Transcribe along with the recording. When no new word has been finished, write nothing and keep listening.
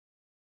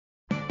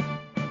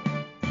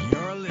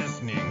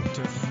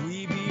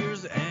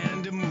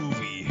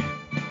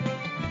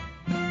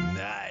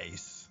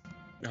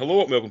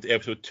hello and welcome to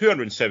episode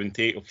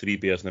 278 of Three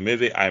Bears in a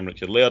Movie. I'm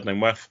Richard Laird and I'm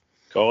with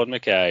Colin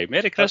Mackay.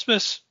 Merry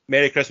Christmas.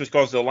 Merry Christmas,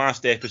 Colin. It's the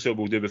last episode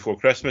we'll do before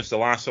Christmas, the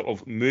last sort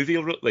of movie,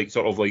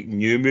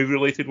 new movie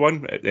related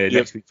one.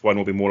 Next week's one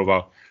will be more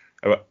of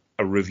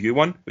a review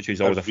one, which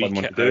is always a fun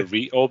one to do.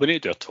 We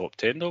need to do a top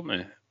 10, don't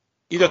we?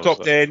 Either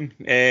top 10,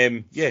 we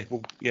need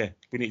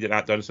to get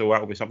that done, so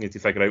that'll be something to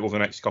figure out over the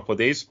next couple of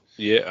days.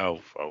 Yeah,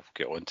 I'll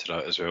get onto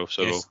that as well.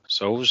 So yes.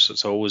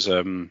 it's always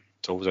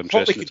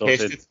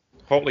interesting.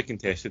 Hotly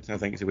contested, I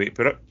think is the way to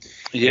put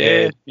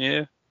it.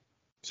 Yeah.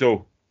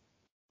 So,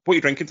 what are you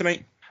drinking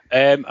tonight?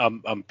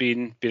 I'm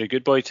being a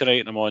good boy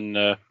tonight, and I'm on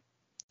the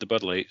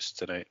Bud Lights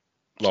tonight.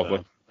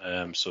 Lovely.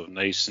 So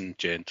nice and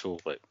gentle,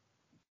 like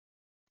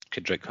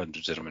could drink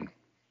hundreds of them and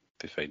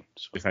be fine.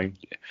 So, be fine.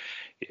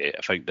 Yeah,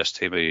 I think this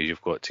time of year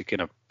you've got to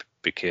kind of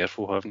be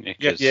careful, haven't you?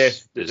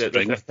 Yes. It's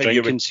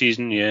drinking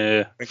season,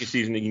 yeah. Drinking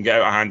season, you can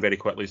get out of hand very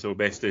quickly, so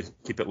best to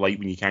keep it light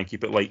when you can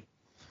keep it light.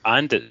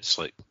 And it's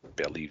like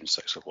barely even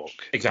 6 o'clock.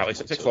 Exactly,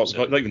 6 o'clock. It's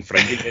not even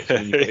Friday yet, so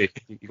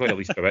you've got to at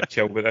least be a bit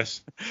chill with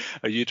this.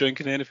 Are you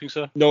drinking anything,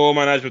 sir? No,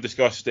 man, as we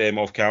discussed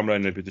off camera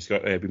and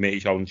we met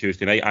each other on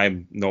Tuesday night,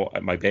 I'm not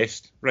at my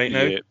best right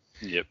now.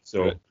 Yep.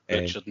 So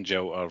Richard and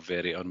Jill are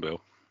very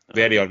unwell.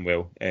 Very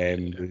unwell.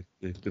 The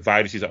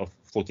viruses that are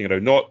floating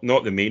around,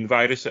 not the main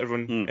virus that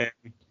everyone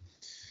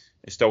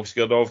is still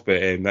scared of,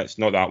 but that's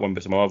not that one,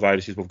 but some other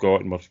viruses we've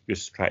got, and we're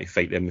just trying to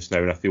fight them just now,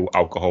 and I feel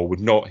alcohol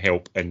would not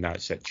help in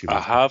that situation.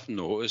 I have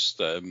noticed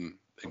that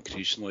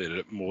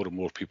increasingly more and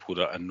more people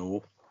that I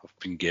know have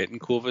been getting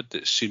COVID.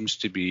 It seems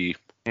to be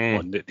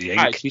on the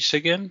increase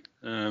again.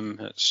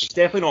 It's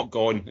definitely not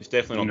gone. It's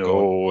definitely not gone.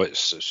 No, it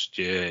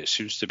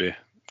seems to be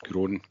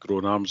growing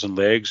arms and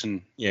legs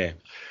and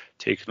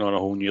taking on a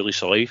whole new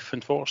lease of life,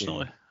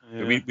 unfortunately.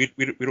 Yeah.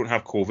 We don't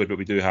have COVID, but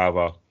we do have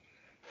a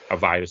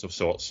virus of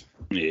sorts.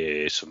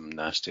 Yeah, some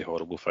nasty,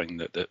 horrible thing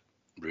that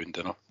ruined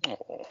dinner.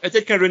 Oh. It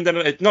did kind of ruin dinner.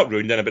 It not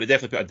ruined dinner, but it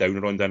definitely put a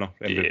downer on dinner.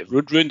 Yeah,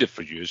 ruined it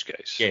for you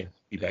guys. Yeah,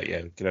 you bet.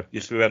 Yeah, kind of.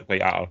 Just we weren't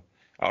quite at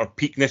our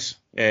peakness.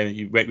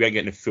 We weren't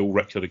getting the full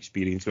Richard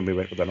experience when we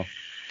went for dinner.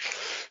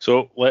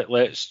 So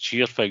let's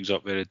cheer things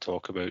up there and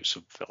talk about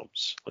some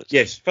films.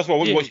 Yes. First of all,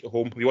 what have you watched at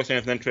home? Have you watched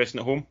anything interesting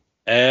at home?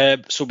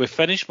 So we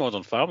finished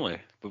Modern Family.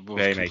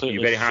 Very nice.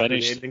 You very happy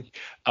with the ending?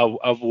 I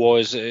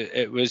was.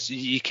 It was.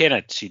 You kind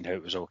of seen how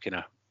it was all kind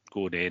of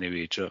going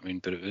anyway. Do you know what I mean?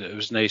 But it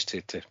was nice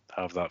to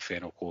have that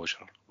final closure.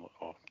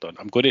 Done.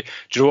 I'm going to. Do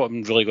you know what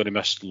I'm really going to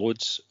miss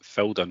loads?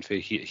 Phil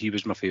Dunphy. He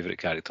was my favourite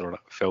character on it.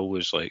 Phil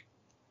was like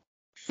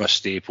my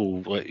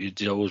staple. Like,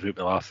 he'd always make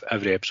me laugh.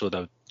 Every episode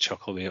I would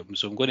chuckle away at him.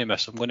 So I'm going to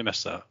miss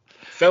that.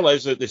 Phil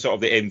is the sort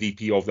of the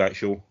MVP of that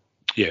show.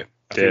 Yeah,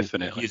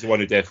 definitely. He's the one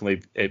who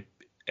definitely.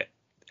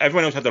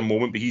 Everyone else had their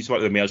moment, but he's one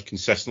of the emerged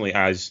consistently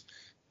as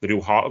the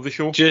real heart of the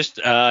show. Just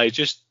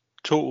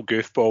total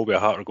goofball with a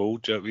heart of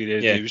gold. Do you know what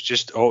I mean? He was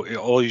just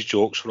all his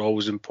jokes were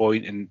always in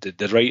point, and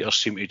the writers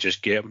seemed to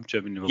just get him. Do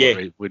you know what I mean?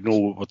 Like, we know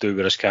what we're doing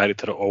with his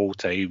character at all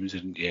times,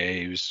 and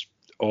he was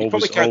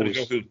always. He probably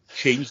who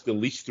changed the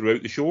least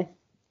throughout the show.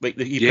 Like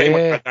he pretty much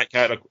had that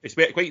character. It's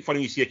quite funny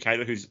when you see a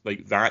character who's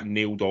like that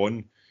nailed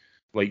on,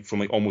 like from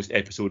like almost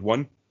episode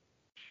 1.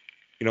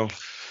 You know.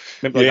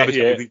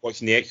 Remember,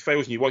 watching the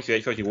X-Files, and you watch the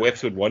X-Files, you go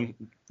episode 1,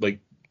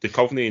 like, the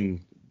Duchovny and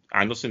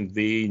Anderson,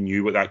 they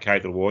knew what that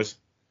character was.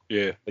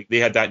 Yeah. Like, they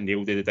had that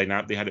nailed, the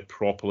dynamic, they had it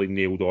properly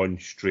nailed on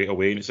straight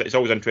away, and it's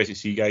always interesting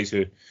to see guys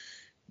who,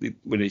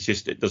 when it's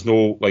just, there's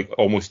no, like,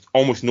 almost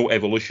no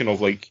evolution of,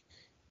 like,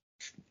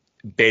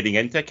 bedding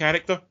into a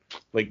character.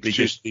 Like,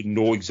 they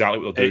know exactly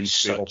what they're doing. It's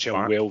such a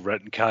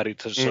well-written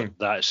character, so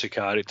that's the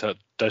character,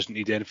 doesn't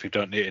need anything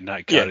done to it, and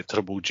that character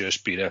will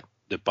just be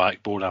the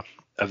backbone of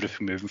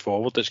everything moving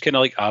forward. It's kind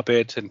of like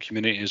Abed in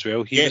Community as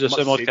well. He was a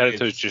similar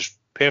character who's just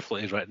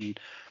perfectly written,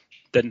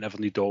 didn't ever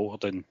need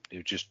altered, and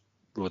he just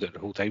rode it the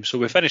whole time. So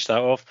we finished that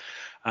off,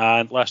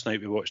 and last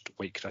night we watched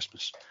White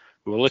Christmas.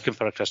 We were looking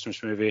for a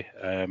Christmas movie,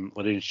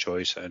 Lorraine's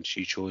choice, and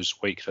she chose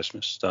White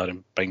Christmas,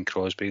 starring Bing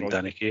Crosby and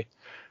Danny Kaye.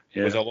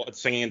 Yeah. Was there a lot of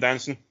singing and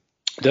dancing?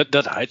 There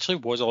actually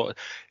was a lot.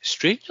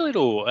 Strangely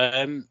though,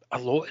 a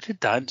lot of the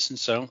dance and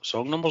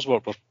song numbers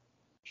were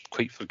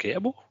quite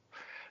forgettable.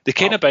 The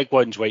kind of big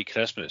ones, White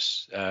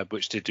Christmas,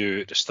 which they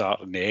do at the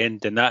start and the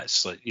end, and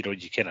that's like, you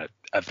kind of,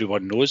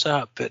 everyone knows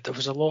that, but there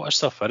was a lot of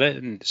stuff in it,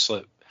 and it's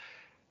like,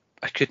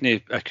 I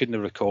couldn't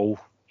recall.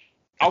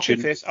 I'll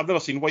confess, I've never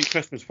seen White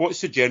Christmas.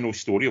 What's the general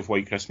story of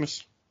White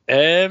Christmas?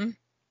 It's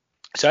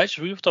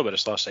actually, we were talking about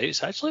this last night,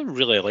 it's actually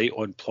really light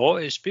on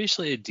plot. It's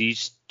basically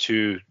these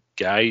two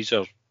guys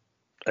are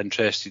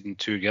interested in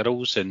two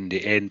girls, and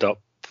they end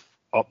up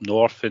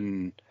north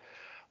in,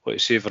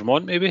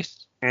 Vermont maybe,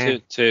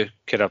 to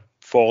kind of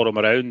follow them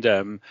around.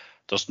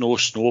 There's no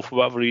snow for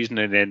whatever reason,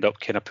 and they end up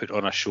kind of putting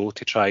on a show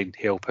to try and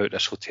help out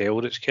this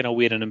hotel that's kind of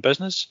wearing in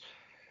business.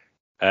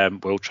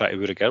 We'll try to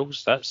wear the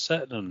girls. That's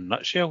it in a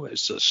nutshell.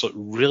 It's like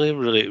really,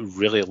 really,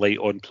 really light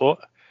on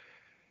plot.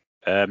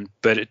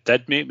 But it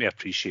did make me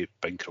appreciate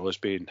Bing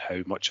Crosby and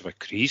how much of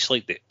he's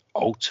like the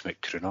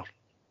ultimate crooner,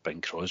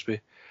 Bing Crosby.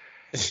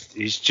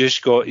 He's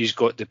got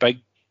the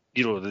big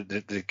you know,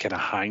 the kind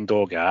of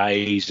hangdog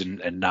eyes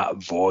and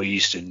that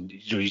voice, and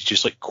you know, he's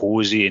just like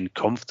cozy and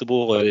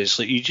comfortable, and it's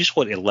like you just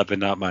want to live in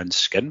that man's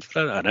skin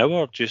for an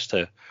hour just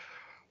to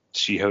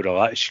see how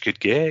relaxed you could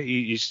get.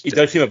 He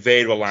does seem a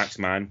very relaxed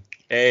man.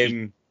 Do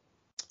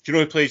you know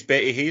who plays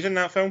Betty Hayes in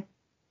that film?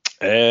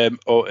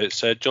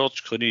 It's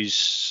George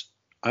Clooney's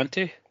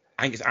auntie.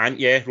 I think it's Aunt,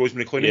 yeah,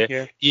 Rosemary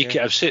Clooney.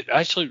 Yeah. I've seen,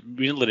 actually,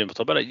 recently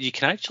about it, you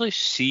can actually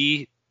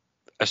see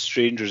a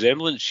strange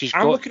resemblance.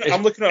 I'm looking at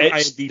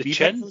IMDb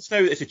pictures now.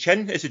 It's a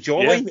chin. It's a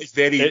jawline. It's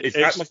very.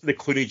 That must be the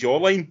Clooney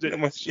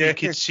jawline. You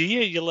can see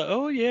it. You're like,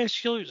 oh yeah,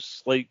 she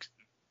looks like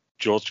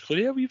George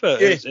Clooney a wee bit.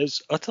 Yeah.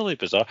 It's utterly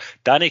bizarre.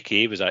 Danny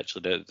Kaye was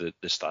actually the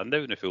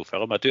standout in the full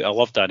film. I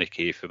love Danny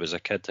Kaye. If I was a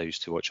kid, I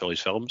used to watch all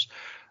his films,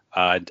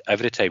 and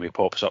every time he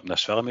pops up in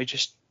this film, he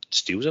just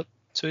steals it.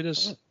 So he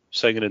does.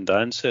 Singing and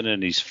dancing,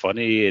 and he's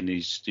funny, and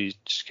he's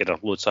just kind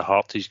of loads of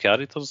heart to his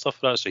character and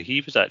stuff like that. So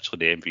he was actually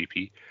the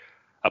MVP.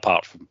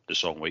 Apart from the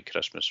song White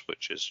Christmas,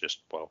 which is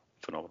just, well,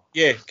 phenomenal.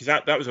 Yeah, because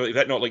that was, is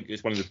that not like,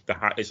 it's one of it's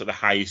like the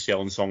highest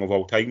selling song of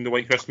all time, the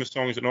White Christmas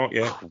song, is it not?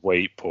 Yeah.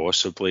 Quite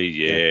possibly,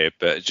 yeah.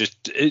 But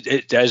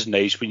it is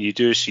nice when you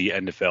do see it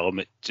in the film.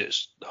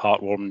 It's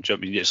heartwarming. I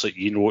mean, it's like,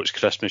 you know, it's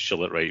Christmas.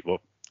 You're like, right,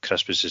 well,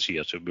 Christmas is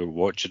here. So we're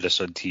watching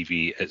this on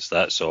TV. It's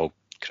that song.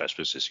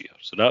 Christmas is here.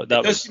 So that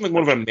does seem like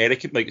more of an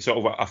American, like sort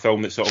of a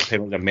film that's sort of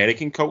kind of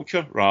American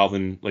culture rather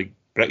than like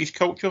British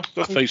culture,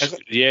 doesn't it?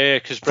 Yeah,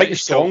 because I think the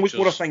song was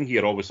more a thing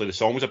here. Obviously, the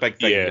song was a big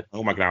thing. Yeah. I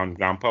know my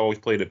grandpa always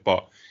played it,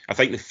 but I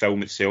think the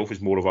film itself is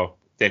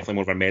definitely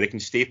more of an American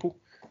staple.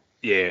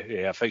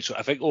 Yeah, I think so.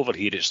 I think over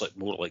here it's like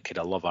more like kind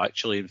of Love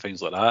Actually and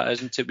things like that,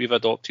 isn't it? We've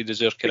adopted as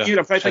our kind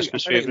of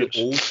Christmas favourites.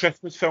 The old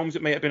Christmas films,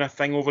 it might have been a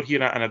thing over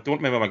here, and I don't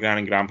remember my gran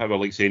and grandpa were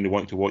like saying they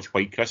wanted to watch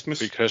White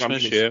Christmas. White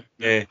Christmas,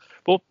 yeah.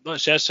 Well,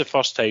 that's the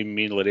first time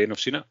me and Lorraine have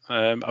seen it.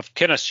 I've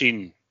kind of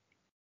seen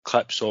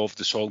clips of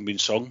the song being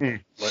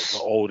sung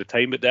like all the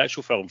time, but the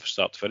actual film from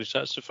start to finish,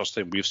 that's the first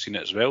time we've seen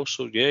it as well.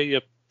 So yeah,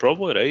 you're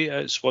probably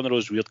right. It's one of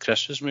those weird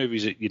Christmas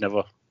movies that you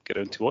never get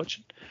around to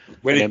watching.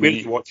 Where did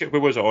you watch it? Where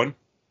was it on?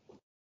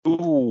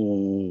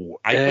 Ooh,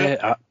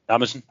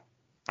 Amazon.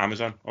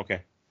 Amazon,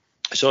 okay.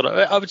 So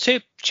I would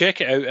say check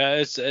it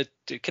out.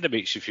 It kind of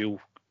makes you feel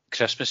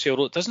Christmassy,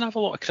 although it doesn't have a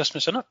lot of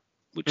Christmas in it,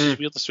 which is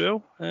weird as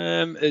well.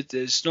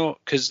 It's not,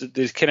 because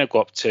they kind of go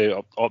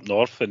up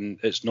north and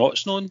it's not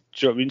snowing. Do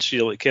you know what I mean? So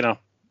you're like kind of,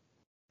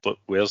 but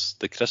where's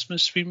the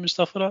Christmas theme and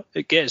stuff like that?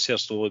 It gets there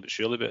slowly but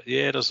surely, but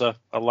yeah, there's a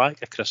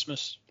lack of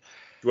Christmas.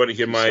 Do you want to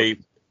hear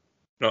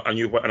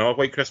another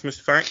White Christmas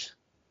fact?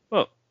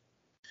 What?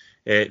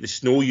 The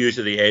snow used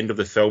at the end of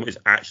the film is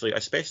actually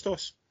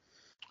asbestos.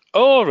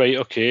 Oh, right,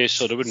 okay.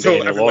 So there wouldn't be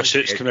any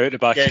lawsuits coming out the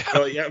back.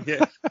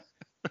 Yeah.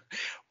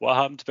 What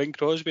happened to Bing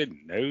Crosby?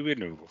 Now we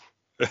know.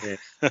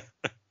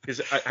 Because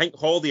I think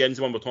Holiday Inn's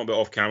the one we're talking about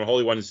off camera.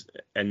 Holiday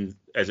Inn's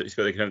it's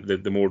got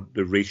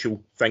the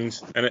racial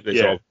things in it that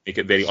sort of make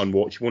it very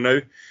unwatchable now.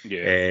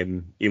 Yeah.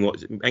 Even though I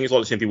think it's a lot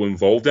of the same people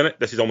involved in it.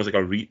 This is almost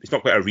like it's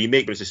not quite a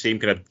remake, but it's the same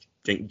kind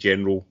of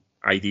general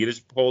idea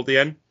as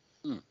Holiday Inn.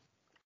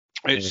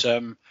 It's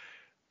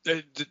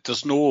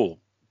there's no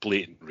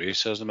blatant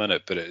racism in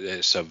it, but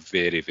it's a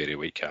very, very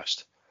white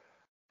cast.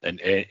 And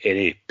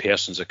any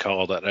persons of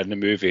colour that are in the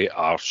movie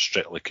are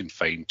strictly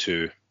confined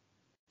to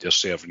they're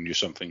serving you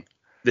something.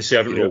 The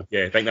servant role,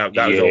 I think that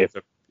was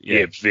all.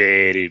 Yeah,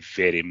 very,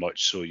 very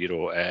much so. You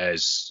know, it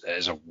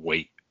is a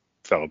white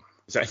film.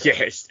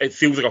 It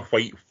feels like a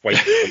white.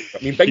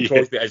 I mean, Bing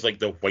Crosby is like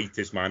the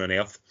whitest man on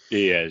earth.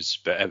 He is,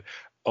 but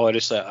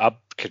honestly, I'm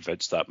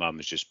convinced that man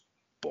was just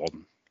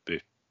born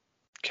with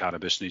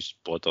cannabis in his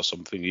blood or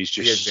something. He's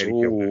just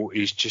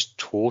he's just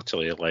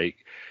totally like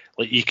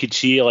you can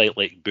see like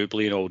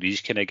Bublé and all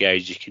these kind of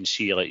guys. You can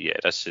see like, yeah,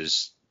 this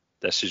is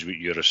what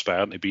you're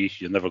aspiring to be.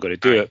 You're never going to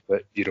do it,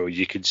 but you know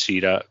you can see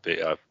that.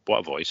 But what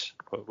a voice!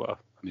 What a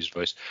amazing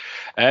voice!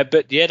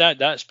 But yeah,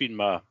 that's been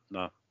my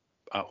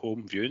at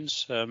home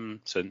viewings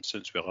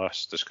since we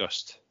last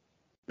discussed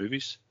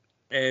movies.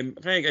 I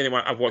think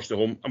anyway, I've watched at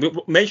home. I mean,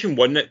 mention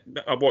one that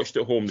I watched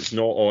at home that's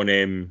not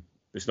on.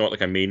 It's not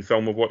like a main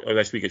film of what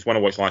this week. It's one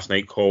I watched last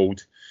night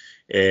called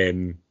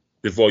The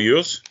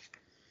Voyeurs.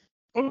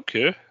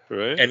 Okay,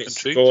 right. And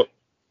it's got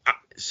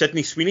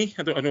Sydney Sweeney.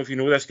 I don't know if you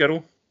know this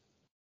girl.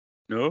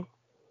 No.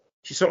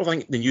 She's sort of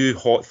like the new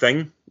hot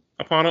thing,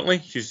 apparently.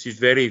 She's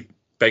very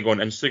big on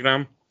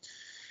Instagram.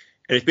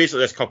 And it's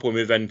basically this couple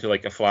move into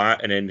like a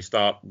flat, and then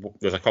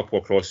there's a couple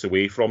across the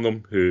way from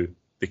them who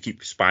they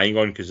keep spying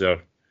on because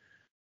they're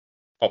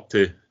up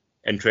to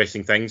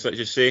interesting things, let's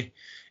just say.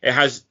 It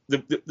has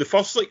the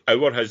first like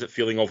hour has it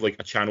feeling of like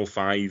a Channel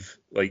 5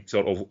 like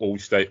sort of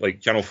old style,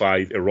 like Channel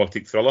 5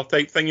 erotic thriller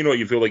type thing. You know,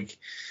 you feel like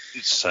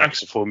it's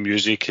saxophone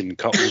music and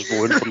couples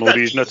blowing for no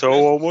reason at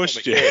all,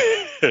 almost. Yeah.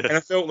 And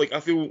I feel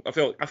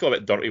a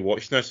bit dirty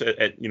watching this.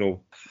 You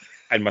know,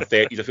 in my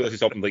 30s, I feel this is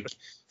something like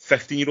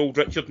 15-year-old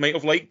Richard might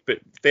have liked, but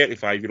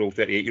 35-year-old,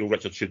 38-year-old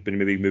Richard should be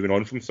maybe moving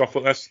on from stuff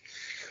like this.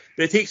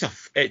 But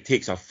it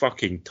takes a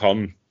fucking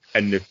turn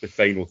in the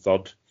final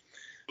third.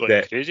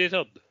 Like crazy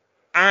third.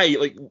 Aye,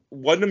 like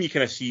one of them you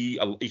kind of see,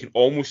 you can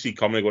almost see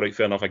coming and go, right,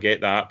 fair enough, I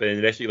get that. But then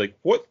the rest of you like,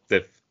 what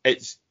the?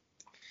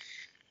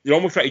 You're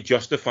almost trying to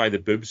justify the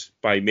boobs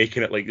by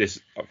making it like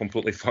this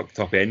completely fucked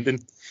up ending,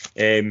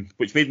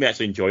 which made me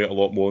actually enjoy it a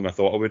lot more than I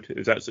thought I would.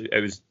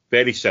 It was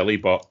very silly,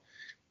 but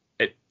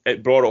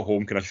it brought it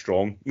home kind of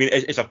strong. I mean,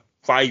 it's a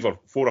 4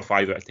 or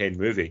 5 out of 10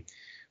 movie,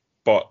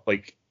 but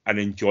like an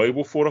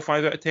enjoyable 4 or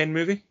 5 out of 10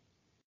 movie,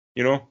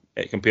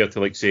 compared to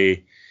like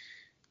say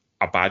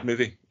a bad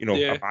movie,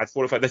 a bad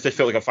 4 or 5. This just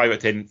felt like a 5 out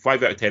of 10.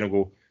 5 out of 10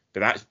 will go,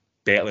 but that's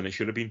better than it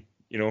should have been.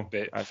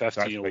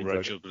 15-year-old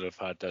Richard would have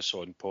had this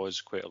on pause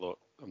quite a lot,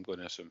 I'm going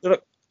to assume. There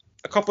are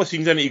a couple of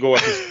scenes in it you go,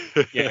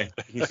 you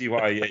can see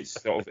why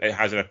it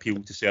has an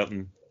appeal to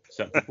certain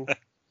people.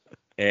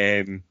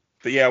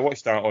 But yeah, I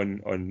watched that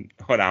on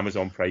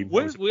Amazon Prime.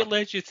 What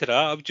led you to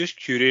that? I'm just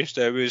curious.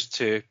 I was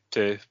to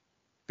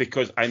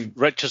because I'm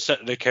Richard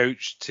sitting on the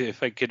couch to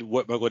thinking,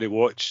 what am I going to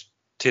watch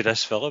to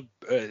this film?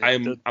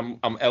 I'm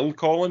ill,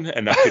 Colin,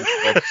 and I couldn't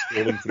stop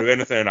scrolling through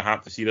anything, and I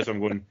have to see this. I'm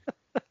going.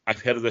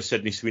 I've heard of the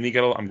Sydney Sweeney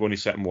girl. I'm going to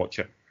sit and watch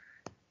it.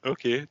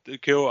 Okay,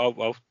 cool.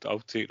 I'll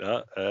take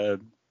that.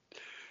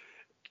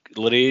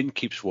 Lorraine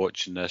keeps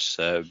watching this.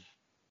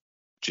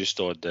 Just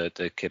on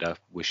the kind of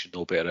we should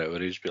know better at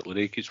our age, but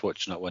Lorraine keeps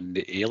watching that one,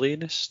 The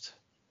Alienist.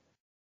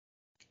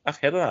 I've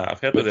heard of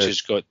that. Which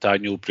has got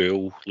Daniel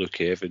Bruhl, Luke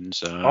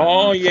Evans.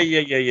 Oh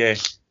yeah.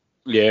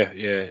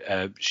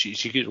 Yeah. She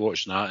keeps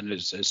watching that, and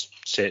it's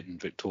set in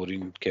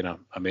Victorian kind of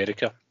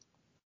America,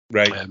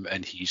 right?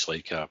 And he's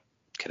like a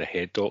kind of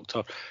head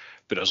doctor,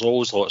 but there's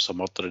always lots of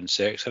murder and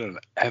sex in it. And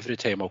every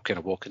time I'll kind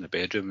of walk in the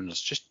bedroom, and there's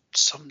just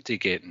somebody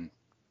getting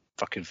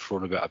fucking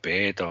thrown about a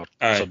bed, or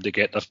somebody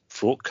getting their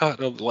throat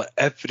cut. And like,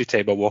 every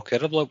time I walk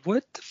in, I'm like,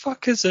 what the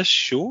fuck is this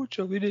show?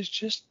 Do you know what I mean? It's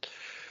just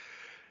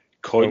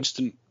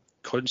constant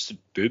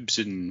boobs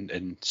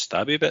and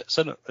stabby bits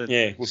in it.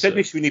 Yeah, well,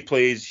 Sydney Sweeney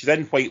she's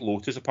in White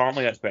Lotus,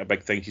 apparently. That's quite a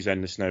big thing. She's in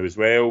this now as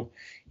well.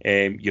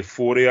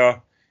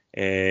 Euphoria.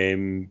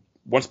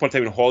 Once upon a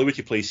time in Hollywood,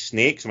 she plays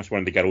Snake, so much one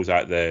of the girls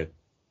at the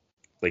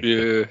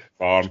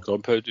farm.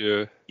 Compound,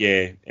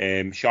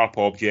 Sharp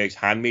Objects,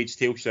 Handmaid's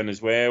Tale she's in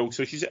as well.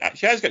 So she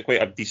has got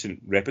quite a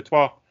decent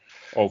repertoire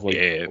of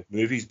of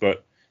movies,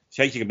 but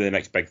she can be the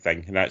next big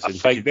thing, and that's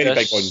she's very big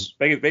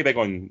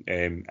on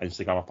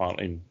Instagram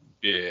apparently.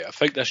 Yeah, I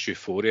think this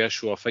Euphoria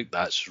show, I think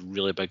that's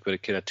really big with a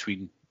kind of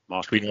tween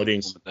market. Tween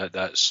audience.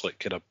 That's like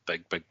kind of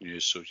big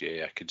news. So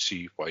yeah, I can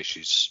see why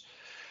she's.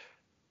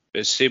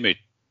 It's same with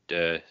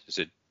is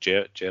it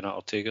Jenna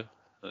Ortega?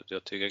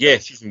 Yeah,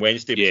 she's on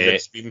Wednesday,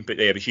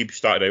 but she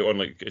started out on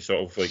like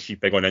sort of like she's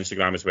big on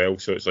Instagram as well,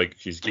 so it's like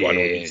she's got an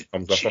audience that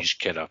comes with her. She's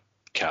kind of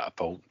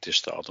catapult to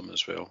stardom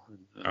as well.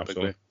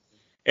 Absolutely.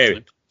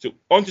 Anyway, so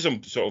on to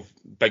some sort of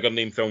bigger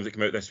name films that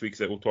come out this week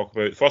that we'll talk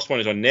about. The first one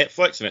is on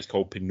Netflix and it's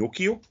called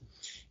Pinocchio.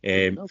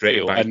 Another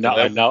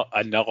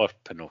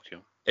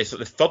Pinocchio. It's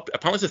like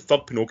apparently it's the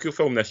third Pinocchio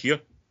film this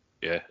year.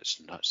 Yeah, it's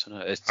nuts, isn't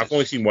it? I've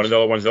only seen one of the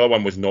other ones. The other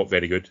one was not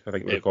very good, I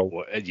think we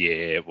recall.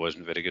 It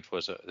wasn't very good,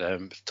 was it?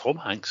 Tom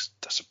Hanks,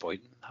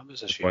 disappointing. That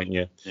was a shame.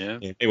 Yeah.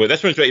 Anyway,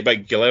 this one's written by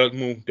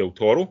Guillermo del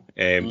Toro,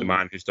 the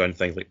man who's done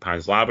things like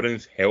Pan's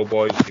Labyrinth,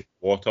 Hellboy,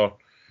 Water.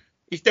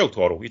 He's Del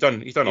Toro. He's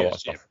done a lot of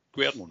stuff.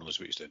 Guillermo knows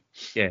what he's doing.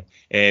 Yeah.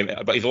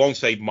 But he's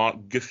alongside Mark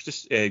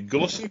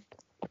Gullison.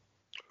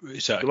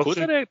 Is that a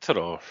co-director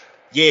or?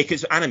 Yeah,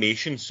 because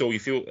animation, so I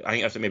think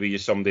that's maybe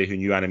just somebody who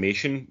knew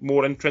animation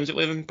more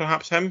intrinsically than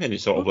perhaps him, and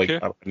it's sort of like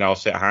another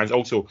set of hands.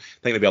 Also, I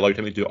think they'd be allowed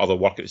him to do other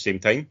work at the same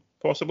time,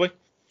 possibly.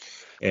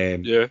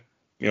 And I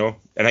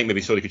think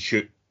maybe so they could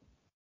shoot.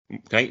 I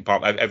think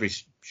every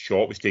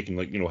shot was taking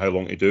how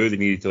long to do. They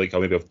needed to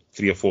maybe have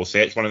 3 or 4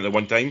 sets running at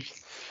one time.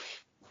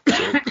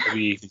 So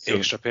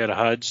extra pair of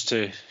hands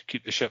to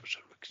keep the ship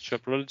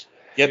running.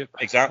 Yep,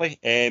 exactly.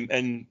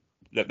 And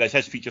that's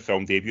his feature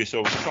film debut,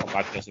 so it's not a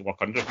bad place to work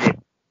under. If your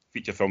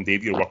feature film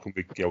debut, you're working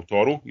with Del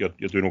Toro, you're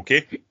doing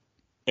okay.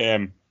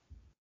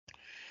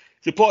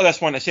 The plot of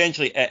this one,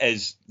 essentially, it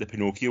is the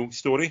Pinocchio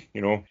story.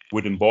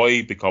 Wooden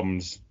boy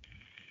becomes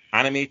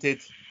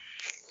animated.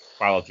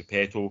 Father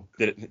Geppetto,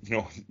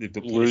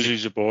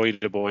 loses a boy.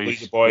 The boy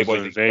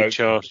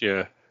adventure.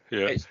 Yeah.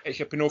 It's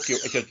your Pinocchio.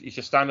 It's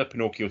your standard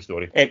Pinocchio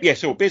story.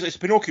 So basically, it's a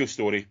Pinocchio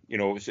story.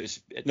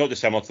 It's not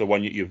dissimilar to the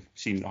one you've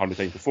seen 100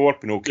 times before.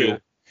 Pinocchio.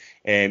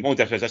 Only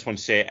difference is this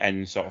one's set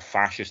in sort of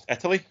fascist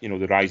Italy.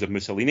 The rise of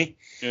Mussolini.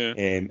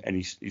 And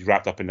he's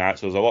wrapped up in that.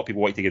 So there's a lot of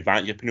people want to take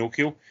advantage of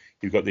Pinocchio.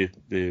 You've got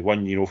the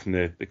one from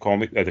the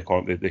comic,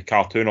 the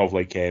cartoon of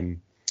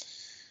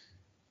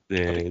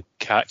the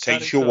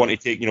sideshow want to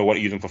take, want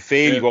to use him for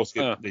fame. You've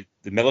also got the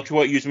military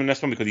want to use him in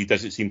this one because he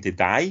doesn't seem to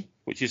die,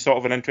 which is sort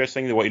of an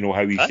interesting thing. They want to know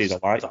how he stays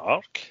alive.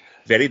 Dark.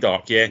 Very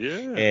dark, yeah.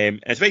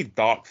 And it's a very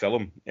dark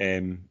film.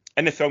 In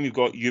the film, you've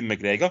got Ewan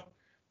McGregor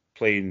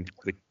playing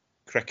the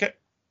cricket.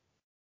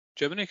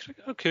 Jiminy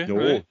cricket? Okay.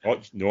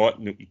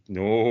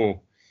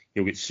 No.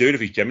 He'll get sued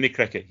if he's Jiminy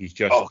cricket. He's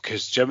just... Oh,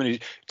 because Jiminy...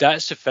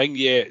 That's the thing,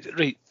 yeah.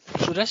 Right.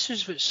 So this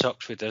is what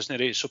sucks with Disney,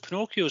 right? So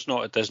Pinocchio's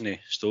not a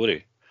Disney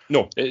story.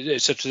 No.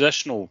 It's a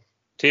traditional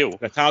tale.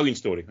 An Italian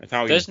story.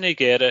 Disney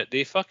get it.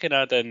 They fucking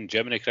add in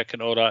Jiminy Cricket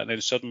and all that, and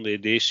then suddenly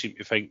they seem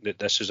to think that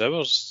this is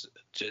ours.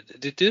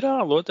 They do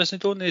that a lot, Disney,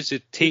 don't they? They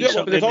take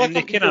something and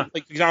they kind of...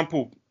 Like, for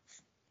example,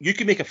 you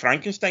could make a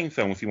Frankenstein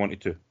film if you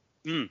wanted to.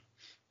 Mm.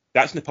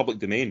 That's in the public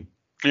domain.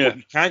 Yeah. What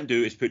you can't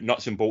do is put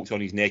nuts and bolts on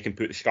his neck and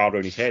put a scar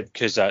around his head.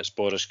 Because that's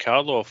Boris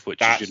Karloff,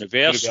 which is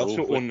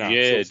Universal. Own that.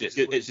 Yeah, so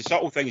it's the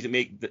subtle things that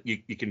make that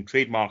you can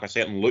trademark a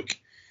certain look,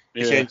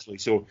 essentially.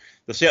 So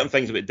there's certain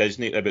things about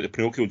Disney, about the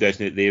Pinocchio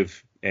Disney that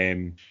they've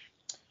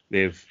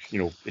it's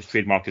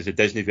trademarked as a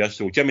Disneyverse.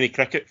 So Jiminy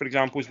Cricket, for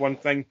example, is one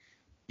thing.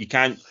 You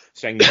can't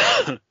sing.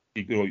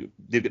 They've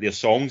got their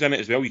songs in it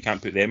as well. You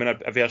can't put them in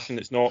a version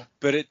that's not.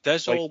 But it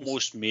does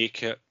almost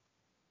make it,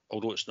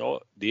 although it's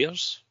not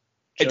theirs.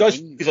 It does.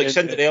 It's like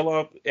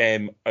Cinderella,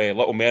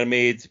 Little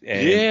Mermaid.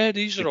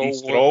 These are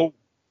all.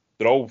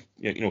 They're all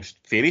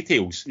fairy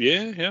tales.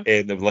 Yeah.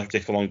 They've lived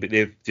there for long, but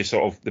they've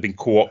been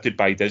co-opted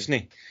by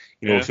Disney.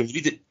 So you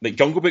read it, like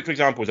Jungle Book, for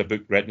example, is a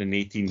book written in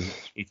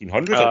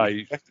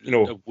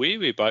 1800s.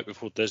 Way back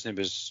before Disney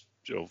was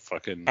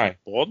fucking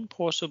born,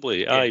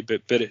 possibly. Yeah.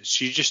 But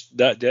it's you just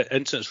that the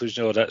instance was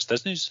that's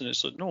Disney's, and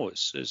it's like no,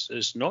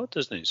 it's not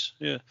Disney's.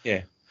 Yeah.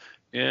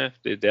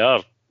 They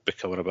are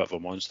becoming a bit of a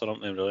monster,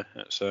 aren't they? Really?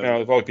 It's,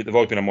 they've always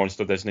been a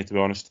monster, Disney, to be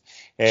honest.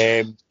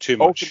 Too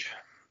much.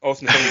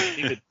 Also,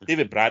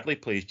 David Bradley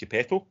plays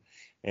Geppetto.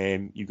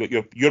 You've got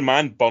your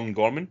man Burn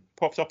Gorman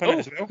pops up in it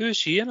as well. Who's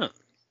he in it?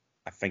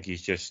 I think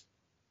he's just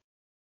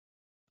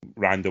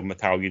random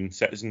Italian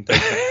citizen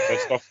type of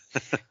stuff.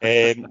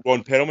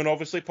 Ron Perlman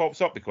obviously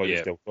pops up because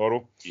he's Del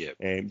Toro.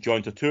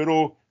 John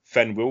Turturro,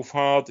 Finn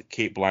Wolfhard,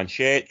 Kate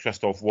Blanchett,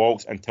 Christoph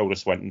Waltz, and Tilda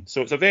Swinton.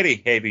 So it's a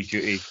very heavy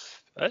duty.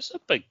 That's a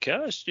big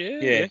cast,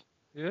 heavy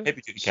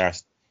duty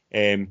cast.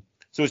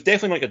 So it's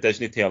definitely like a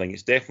Disney telling.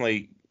 It's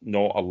definitely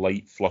not a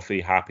light, fluffy,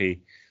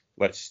 happy.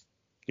 Let's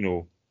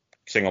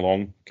sing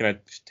along kind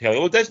of telling.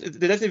 Well, the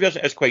Disney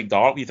version is quite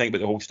dark. You think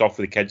about the whole stuff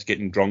with the kids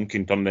getting drunk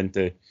and turning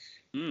into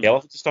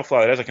elephants and stuff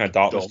like that. There is a kind of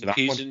darkness to that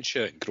one. And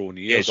shit, grown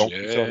ears.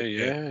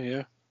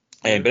 Yeah.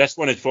 But this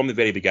one is from the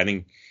very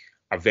beginning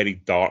a very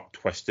dark,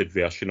 twisted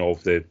version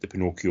of the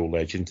Pinocchio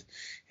legend,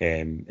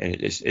 and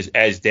it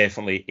is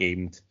definitely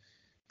aimed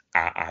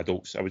at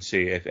adults. I would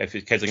say if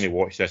the kids are going to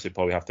watch this, they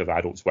probably have to have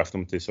adults with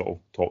them to sort of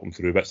talk them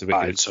through bits of it.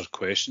 Answer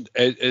question: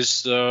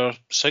 Is there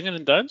singing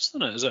and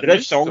dancing in it? There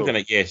is songs in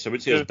it, yes. I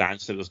would say there's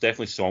dancing. There's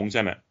definitely songs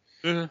in it.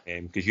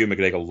 Because Ewan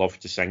McGregor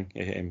loved to sing.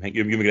 I think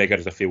Ewan McGregor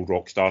is a failed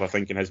rock star, I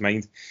think, in his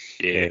mind.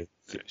 He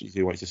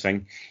wants to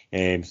sing.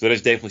 So there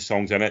is definitely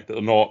songs in it.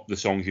 They're not the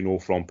songs you know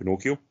from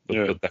Pinocchio.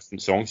 They're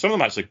different songs. Some of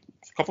them actually,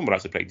 a couple of them are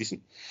actually pretty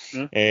decent.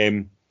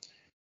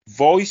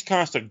 Voice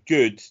cast are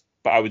good,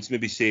 but I would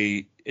maybe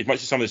say, as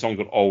much as some of the songs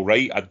are all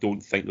right, I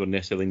don't think they're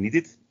necessarily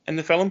needed in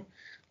the film.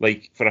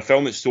 Like, for a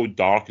film that's so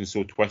dark and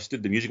so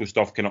twisted, the musical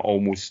stuff kind of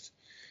almost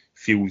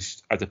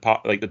feels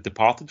like they're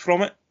departed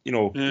from it.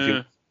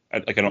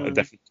 Like a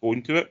different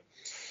tone to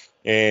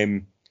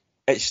it.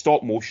 It's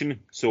stop motion,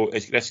 so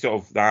it's sort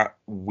of that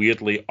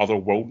weirdly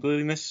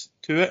otherworldliness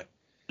to it.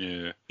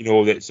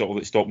 That sort of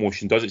that stop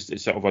motion does.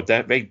 It's sort of a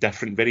very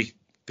different, very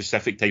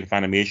specific type of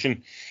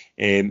animation,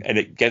 and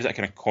it gives it a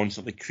kind of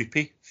constantly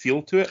creepy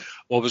feel to it.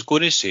 Well, I was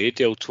going to say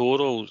Del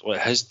Toro,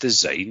 like his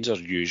designs are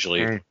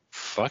usually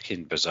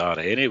fucking bizarre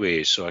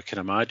anyway, so I can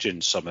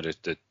imagine some of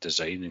the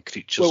design and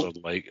creatures are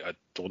like, I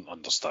don't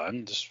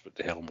understand this, what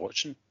the hell I'm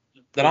watching.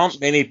 There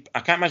aren't many. I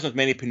can't imagine there's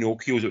many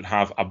Pinocchios that would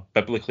have a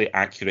biblically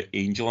accurate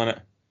angel in it.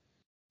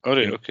 All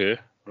right, okay.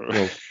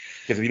 Because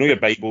if you know your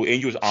Bible,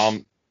 angels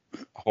aren't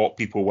hot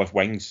people with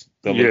wings.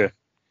 They're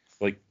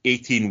like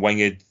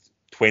 18-winged,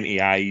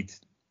 20-eyed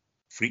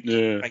freak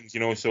things,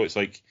 So it's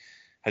like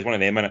has one of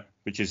them in it,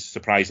 which is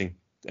surprising,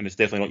 and it's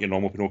definitely not your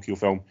normal Pinocchio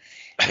film.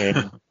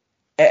 It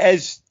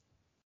is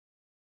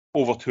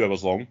over 2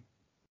 hours long,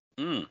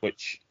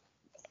 which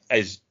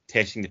is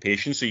testing the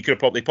patience. So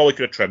they probably could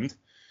have trimmed.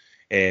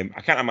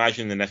 I can't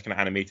imagine in this kind of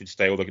animated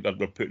style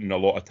they're putting a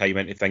lot of time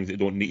into things that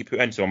they don't need to put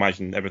in. So I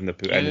imagine everything they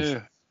put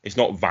in it's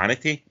not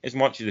vanity as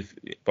much as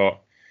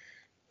but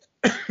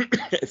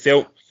it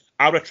felt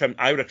I would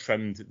have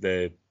trimmed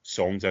the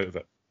songs out of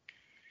it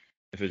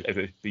if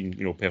it's been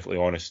perfectly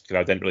honest,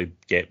 because I didn't really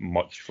get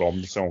much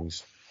from the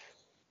songs,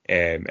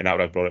 and that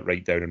would have brought it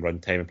right down in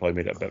runtime and probably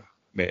made it a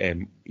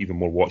bit even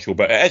more watchable.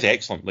 But it is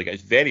excellent. Like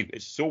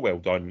it's so well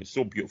done. It's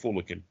so beautiful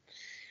looking.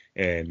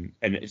 And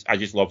I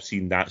just love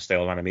seeing that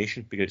style of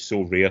animation because it's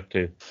so rare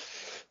to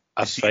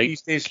see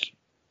these days.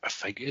 I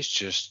think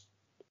it's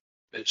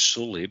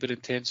so labour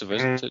intensive,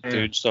 isn't it?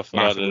 Doing stuff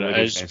like that, and it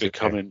is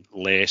becoming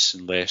less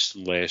and less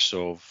and less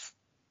of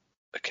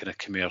a kind of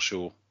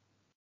commercial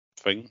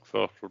thing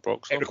for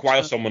box office. It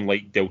requires someone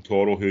like Del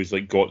Toro who's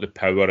like got the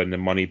power and the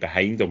money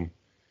behind him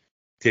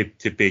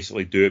to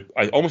basically do it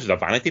almost as a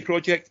vanity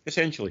project,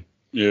 essentially.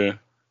 To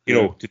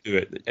do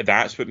it.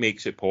 That's what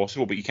makes it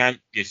possible. But you can't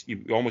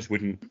you almost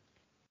wouldn't,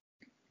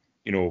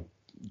 do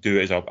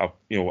it as a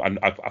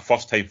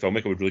first time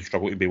filmmaker would really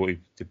struggle to be able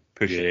to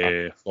push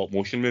a stop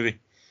motion movie.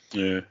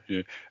 Yeah.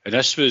 And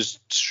this was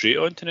straight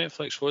onto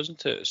Netflix,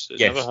 wasn't it? It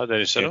Yes. never had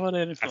any cinema or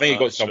anything. I think it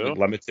got some so.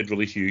 limited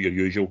release, your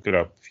usual kind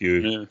of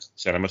few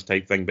cinemas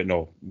type thing, but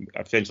no,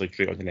 essentially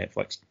straight onto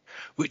Netflix.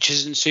 Which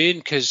is insane,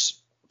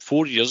 because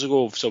 4 years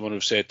ago, if someone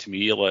had said to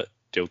me that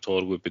Del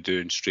Toro would be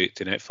doing straight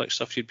to Netflix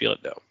stuff, you'd be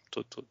like, no,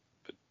 don't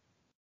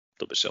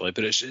be silly.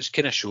 But it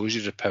kind of shows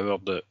you the power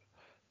that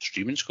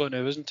streaming's got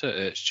now, isn't it?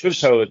 It's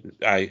just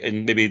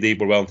and maybe they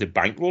were willing to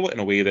bankroll it in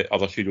a way that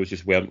other studios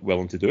just weren't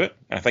willing to do it.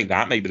 And I think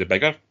that might be the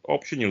bigger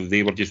option.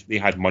 They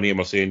had money and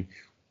were saying,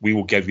 we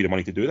will give you the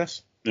money to do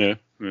this. Yeah.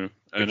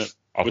 And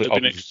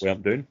others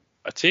weren't doing.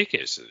 I take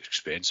it it's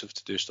expensive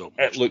to do stop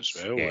motion. It looks,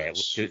 as well. I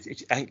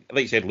think,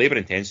 like you said, labour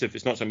intensive.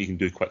 It's not something you can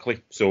do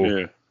quickly.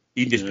 So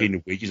even just paying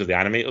the wages of the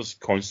animators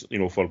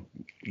constantly, for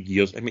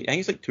years. I mean, I think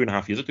it's like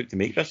 2.5 years it took to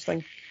make this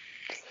thing.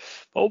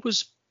 I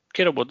always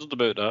kind of wondered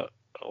about that.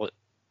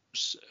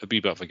 A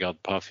wee bit of a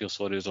guard path here,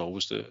 sorry, as I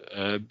always do.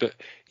 But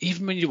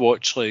even when you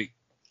watch like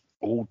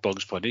old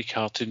Bugs Bunny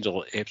cartoons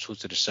or like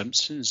episodes of The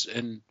Simpsons,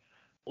 and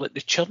like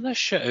they churn this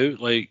shit out,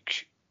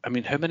 like, I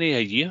mean, how many a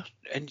year?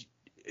 And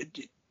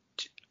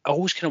I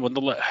always kind of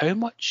wonder, like, how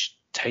much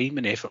time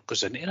and effort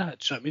goes into that.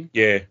 Do you know what I mean?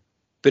 Yeah.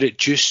 But it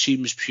just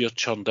seems pure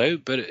churned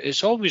out. But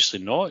it's obviously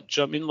not.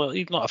 Do you know what I mean? Like,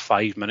 even like a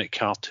 5-minute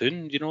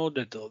cartoon, the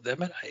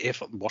amount of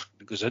effort and work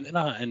that goes into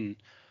that, and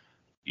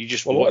you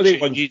just watch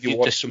it,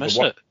 you dismiss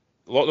it.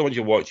 A lot of the ones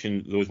you're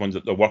watching, those ones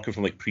that they're working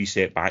from like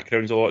preset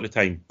backgrounds a lot of the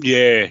time.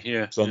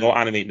 Yeah. So they're not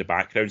animating the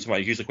background. So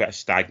it's usually quite a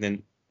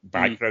stagnant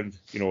background.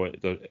 So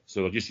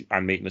they're just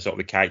animating the sort of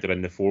the character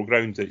in the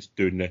foreground that's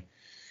doing the.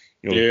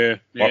 But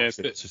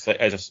it's like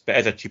as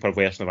a cheaper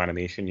version of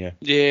animation,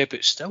 Yeah,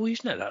 but still,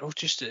 isn't it? That'll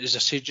just, as I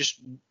say, just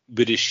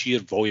with the sheer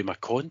volume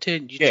of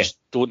content, you just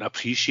don't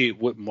appreciate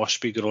what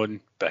must be going on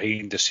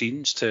behind the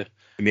scenes to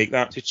make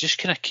that. To just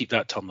kind of keep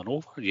that turning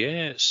over.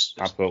 Yeah, it's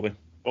absolutely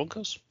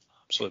bonkers.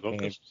 Absolutely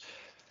bonkers.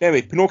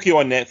 Anyway, Pinocchio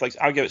on Netflix,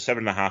 I'll give it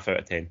 7.5 out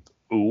of 10.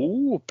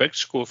 Oh, big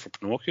score for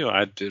Pinocchio.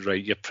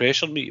 Right, you're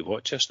pressuring me to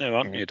watch this now,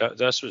 aren't you?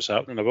 That's what's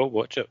happening. I will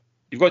watch it.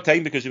 You've got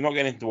time because you've not got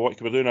anything to watch.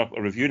 We're doing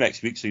a review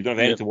next week, so you don't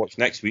have anything to watch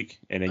next week.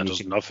 And then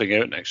there's nothing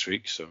out next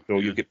week, so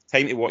you get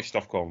time to watch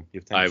stuff, Colin.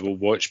 I will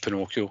watch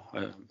Pinocchio.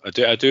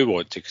 I do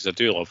want to, because I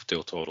do love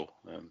Del Toro.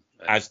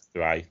 As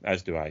do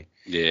I.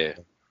 Yeah.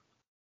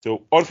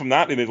 So on from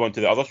that, we move on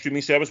to the other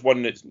streaming service,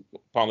 one that's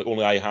apparently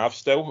only I have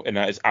still, and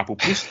that is Apple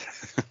Plus.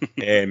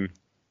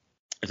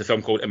 It's a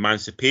film called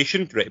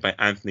Emancipation, directed by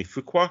Anthony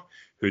Fuqua,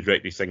 who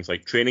directed things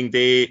like Training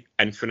Day,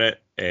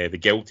 Infinite, The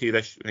Guilty.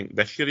 This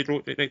year he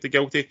wrote The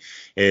Guilty,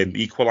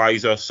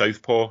 Equalizer,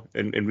 Southpaw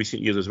in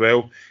recent years as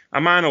well. A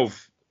man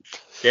of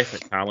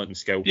definite talent and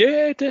skill.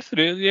 Yeah,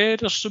 definitely. Yeah,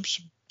 there's some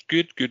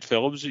good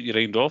films that you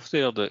rhymed off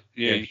there that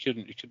you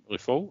couldn't really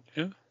fault.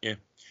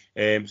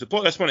 Yeah. So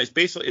plot this one, it's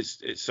basically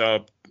it's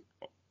a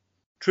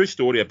true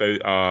story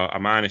about a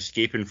man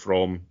escaping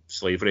from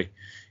slavery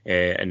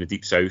in the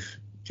Deep South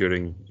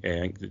during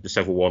the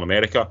Civil War in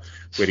America,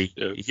 where he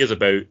hears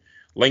about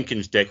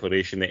Lincoln's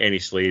declaration that any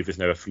slave is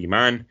now a free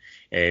man,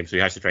 so he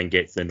has to try and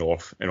get to the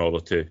North in order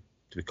to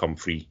become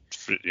free.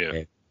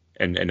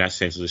 In that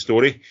sense of the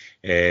story,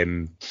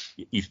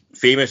 he's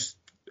famous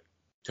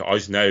to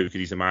us now because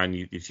he's a man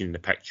you've seen in the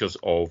pictures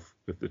of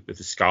with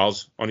the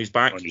scars on his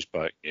back.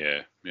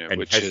 Yeah, and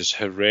which is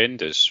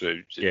horrendous. Have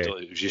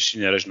you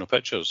seen the original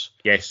pictures?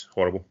 Yes,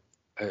 horrible.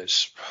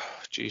 It's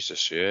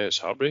it's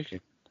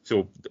heartbreaking.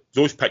 So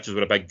those pictures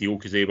were a big deal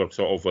because they were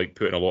sort of like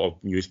put in a lot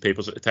of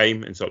newspapers at the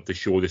time, and sort of to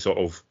show the sort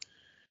of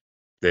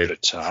the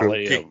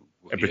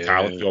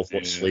brutality of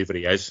what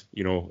slavery is,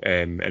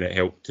 and it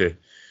helped to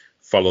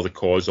further the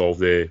cause of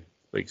the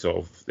sort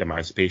of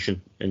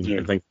emancipation and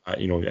things like that,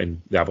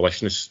 and the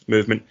abolitionist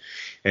movement.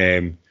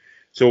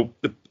 So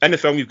in the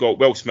film you've got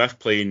Will Smith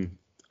playing,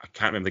 I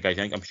can't remember the guy's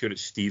name. I'm sure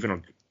it's Stephen,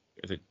 or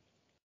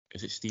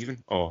is it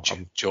Stephen? Or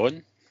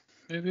John,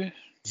 maybe.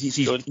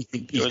 He's got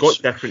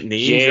different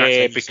names.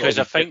 Yeah, because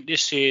I think they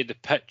say the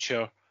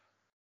picture,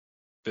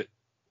 but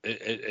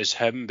it is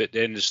him. But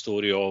then the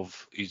story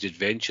of his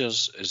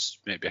adventures is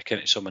maybe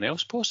akin to someone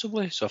else,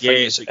 possibly. So I think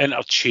it's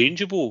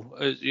interchangeable.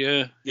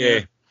 Peter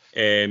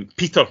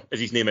is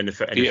his name in the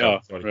film.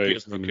 Sorry, right,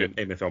 Peter's name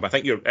in the film. I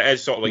think it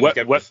is sort of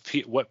like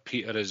what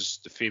Peter is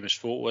the famous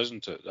photo,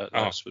 isn't it?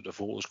 That's what the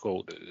photo's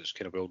called. It's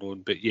kind of well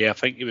known. But yeah, I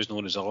think he was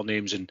known as other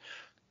names, and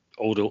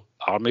all the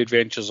army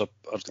adventures are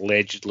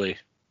allegedly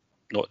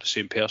not the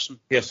same person.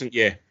 Yeah. So he's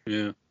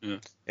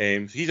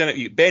in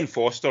it. Ben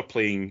Foster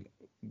playing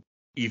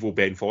evil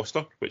Ben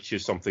Foster, which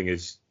is something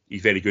he's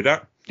very good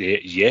at.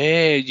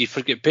 Yeah. You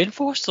forget Ben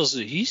Foster's.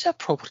 He's a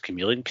proper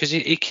chameleon because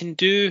he can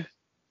do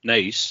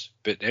nice,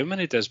 but then when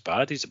he does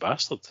bad, he's a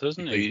bastard,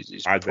 isn't he?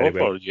 He's proper.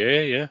 Well.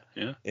 Yeah.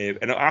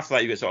 And after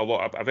that, you get sort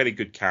of a very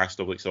good cast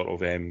of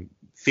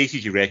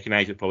faces you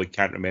recognise but probably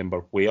can't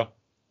remember where.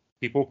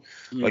 People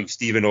like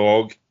Stephen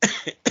Ogg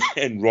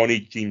and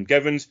Ronnie Jean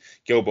Givens,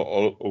 Gilbert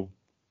Oliver,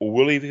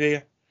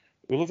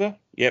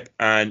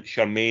 and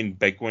Charmaine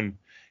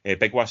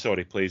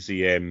Bigwa, plays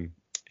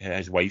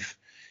his wife.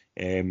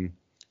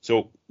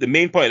 So the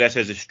main point of this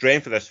is the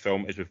strength of this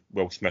film is with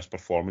Will Smith's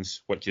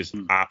performance, which is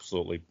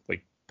absolutely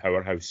like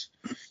powerhouse.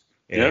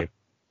 Yeah.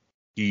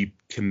 He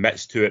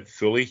commits to it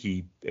fully.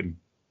 He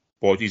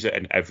embodies it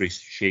in every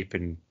shape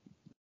and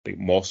like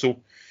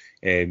muscle.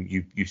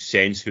 You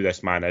sense who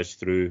this man is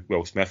through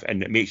Will Smith,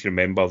 and it makes you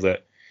remember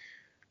that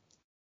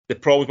the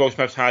problems Will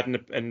Smith's had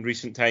in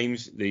recent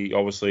times.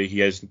 Obviously he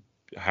has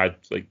had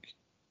like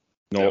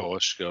the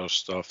Oscar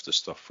stuff, the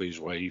stuff with his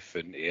wife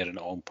and airing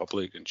it on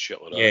public and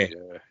shit like that.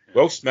 Yeah.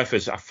 Will Smith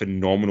is a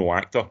phenomenal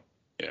actor.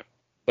 Yeah.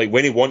 Like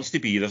when he wants to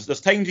be, there's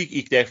times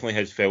he definitely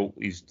has felt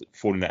he's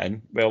phoning it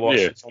in with a lot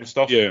of some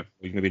stuff. Yeah.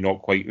 Like maybe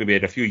not quite. Maybe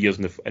had a few years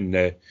in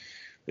the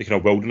kind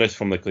of wilderness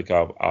from like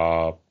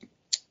a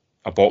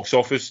box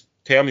office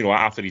term. You know,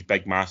 after his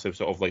big massive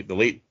sort of like the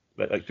late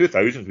like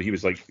 2000s where he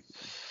was like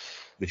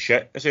the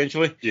shit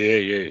essentially.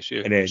 Yeah.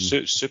 And then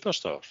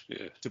superstar.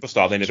 Yeah.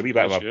 Superstar. Then had a wee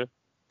bit of a.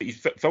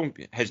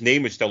 His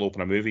name was still open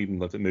a movie, even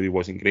though the movie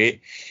wasn't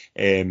great.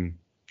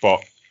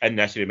 But in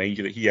this, he reminds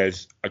you that he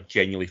is a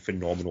genuinely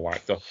phenomenal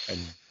actor, and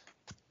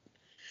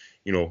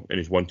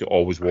is one to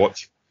always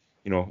watch.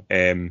 It's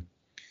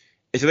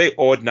a very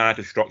odd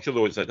narrative structure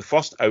though. It's like the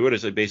first hour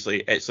is like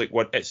basically it's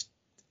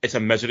a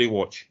misery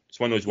watch.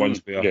 It's one of those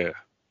ones where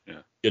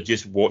you're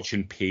just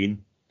watching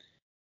pain,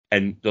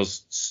 and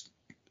there's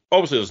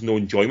no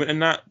enjoyment in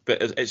that,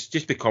 but it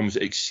just becomes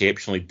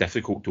exceptionally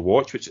difficult to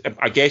watch, which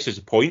I guess is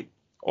the point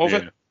of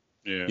it.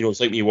 Yeah. It's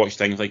like when you watch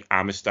things like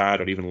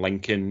Amistad or even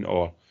Lincoln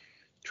or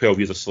 12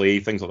 Years a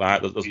Slave, things like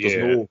that.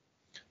 There's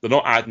they're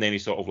not adding any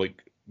sort of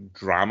like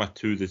drama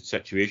to the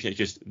situation. It's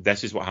just,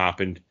 this is what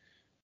happened.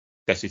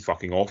 This is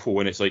fucking awful.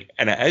 And it's like,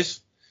 and it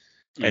is.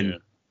 And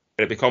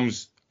it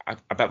becomes a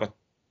bit of a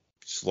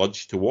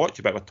sludge to watch,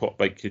 a bit of a top,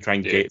 like to try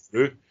and get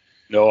through.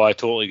 No, I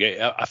totally get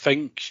it. I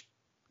think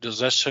there's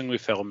this thing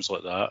with films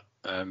like that.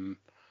 And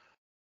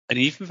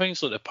even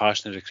things like The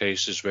Passion of the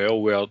Christ as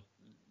well, where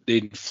they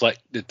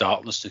inflict the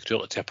darkness and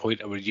cruelty to a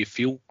point where you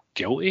feel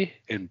guilty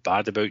and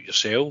bad about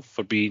yourself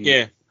for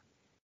being,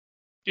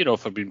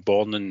 for being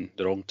born in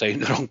the wrong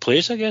time, the wrong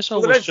place, I guess. Well,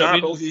 there is that,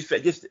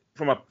 but just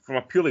from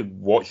a purely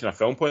watching a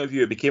film point of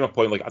view, it became a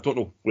point like I don't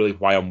know really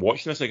why I'm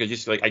watching this. Like I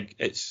just like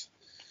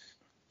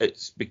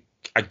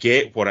I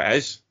get what it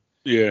is.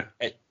 Yeah.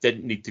 It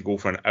didn't need to go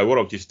for an hour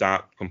of just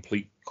that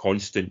complete,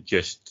 constant,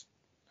 just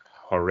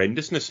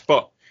horrendousness,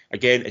 but.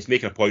 Again, it's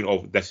making a point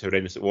of this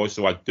horrendous it was,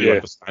 so I do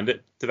understand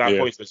it to that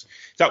point. So it's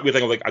that weird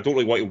thing of like, I don't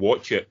really want to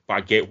watch it, but I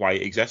get why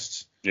it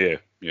exists. Yeah.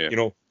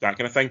 That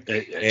kind of thing.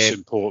 It's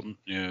important.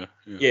 Yeah.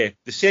 The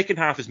second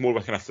half is more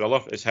of a kind of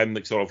thriller. It's him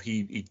like sort of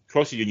he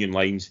crosses Union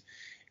lines,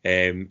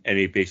 and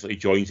he basically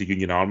joins the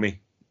Union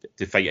Army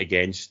to fight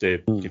against the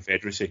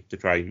Confederacy to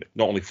try and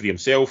not only free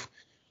himself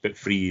but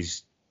free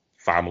his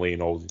family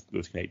and all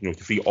those kind of,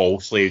 to free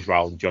all slaves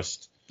rather than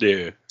just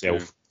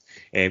himself.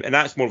 And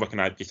that's more of a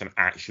kind of just an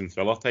action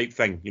thriller type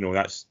thing.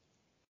 That's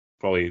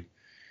probably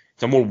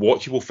it's a more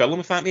watchable film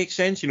if that makes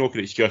sense. Because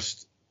it's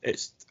just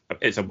it's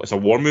a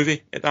war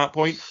movie at that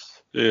point.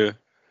 Yeah.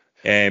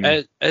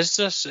 Is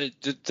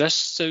this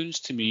sounds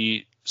to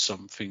me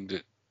something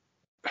that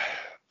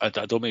I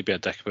don't mean to be a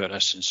dick about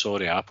this, and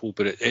sorry Apple,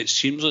 but it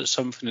seems like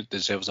something that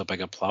deserves a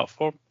bigger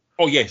platform.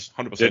 Oh yes,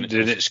 100%.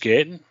 Than it's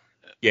getting.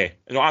 Yeah,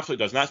 no,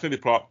 absolutely does. And that's maybe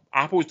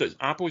Apple's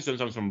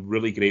done some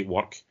really great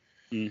work.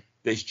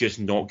 That's just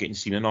not getting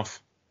seen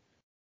enough,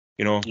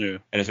 and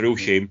it's a real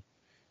shame.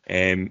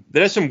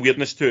 There is some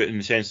weirdness to it in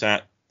the sense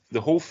that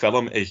the whole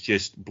film is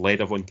just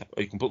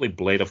completely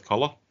bled of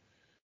colour.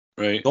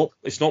 Right.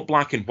 It's not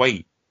black and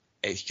white.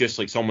 It's just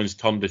like someone's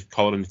turned the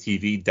colour on the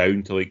TV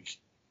down to like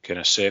kind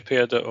of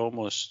sepiaed it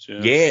almost.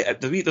 Yeah,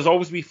 there's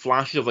always wee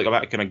flashes of like a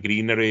bit of kind of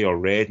greenery or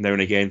red now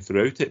and again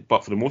throughout it,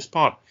 but for the most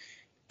part,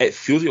 it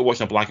feels like you're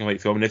watching a black and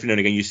white film, and every now and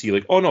again you see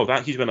like, oh no,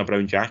 he's wearing a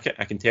brown jacket.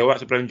 I can tell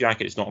that's a brown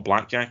jacket. It's not a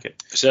black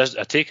jacket. So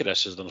I take it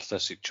this is an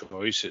artistic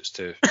choice. It's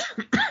to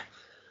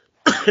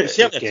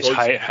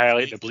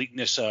highlight the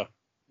bleakness of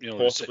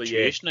the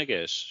situation, I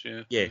guess.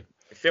 Yeah, it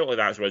felt like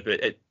that as well, but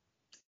it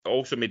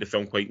also made the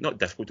film quite not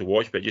difficult to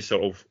watch, but just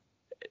sort of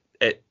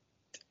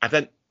I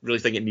didn't really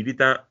think it needed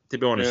that, to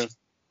be honest.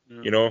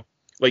 Yeah.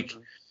 Like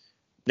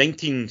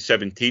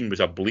 1917 was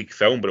a bleak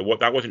film, but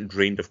that wasn't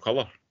drained of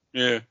colour.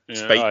 It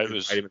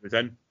was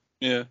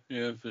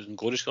in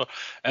glorious colour.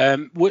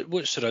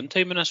 What's the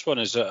runtime in this one?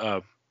 Is it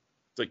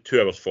it's like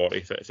 2 hours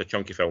 40, so it's a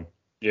chunky film.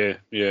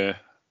 Yeah.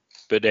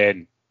 But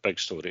then big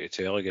story to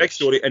tell, I guess. Big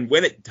story, and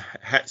when it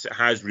hits, it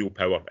has real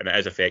power, and it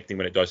is affecting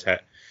when it does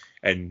hit.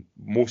 And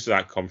most of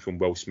that comes from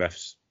Will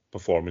Smith's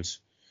performance.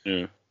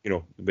 Yeah.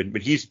 When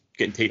he's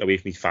getting taken away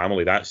from his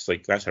family, that's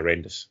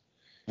horrendous.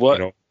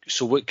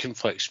 So what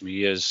conflicts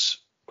me is,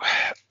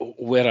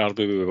 where are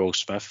we with Will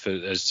Smith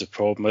is the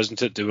problem,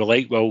 isn't it? Do we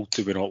like Will?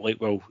 Do we not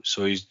like Will?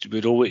 So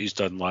we know what he's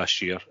done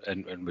last year,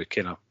 and we're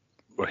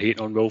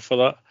hating on Will for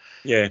that.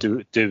 Yeah.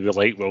 Do we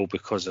like Will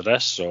because of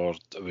this, or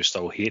are we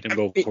still hating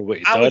Will for what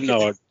he's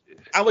done?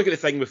 I look at the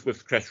thing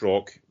with Chris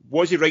Rock.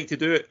 Was he right to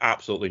do it?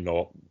 Absolutely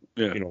not.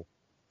 Yeah.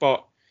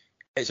 But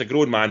it's a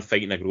grown man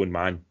fighting a grown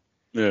man.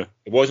 Yeah.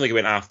 It wasn't like he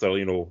went after,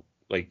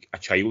 like a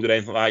child or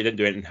anything like that. He didn't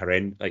do anything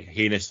horrendous, like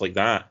heinous like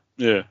that.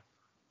 Yeah.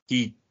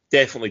 He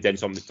definitely did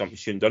something he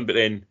shouldn't have done. But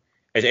then,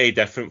 is it any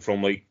different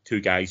from like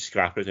two guys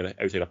scrapping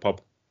outside a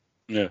pub?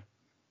 Yeah.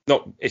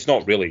 It's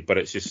not really, but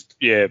it's just.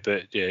 Yeah,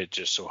 but it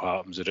just so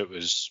happens that it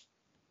was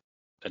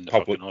in the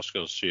Public, fucking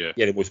Oscars. Yeah.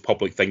 Yeah, the most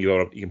public thing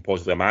you can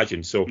possibly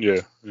imagine. So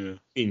Yeah.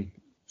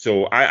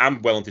 So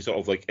I'm willing to sort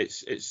of like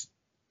it's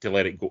to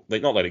let it go,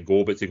 like not let it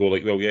go, but to go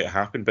like, well, yeah, it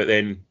happened. But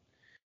then,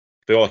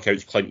 by all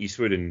accounts, Clint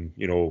Eastwood and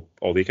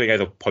all the kind of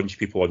guys will punch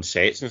people on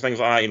sets and things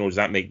like that. Does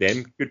that make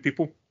them good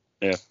people?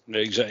 Yeah,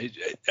 exactly.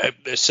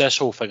 It's this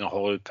whole thing of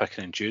Hollywood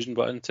picking and choosing,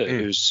 but isn't it?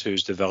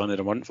 Who's the villain of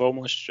the month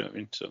almost? Do you know what I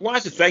mean? So, well,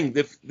 that's the thing.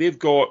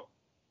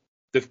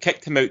 They've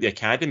kicked him out of the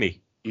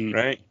Academy,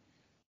 right?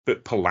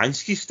 But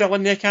Polanski's still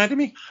in the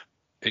Academy.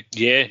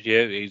 Yeah,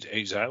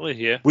 exactly.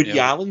 Yeah. Woody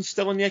Allen's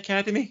still in the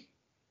Academy.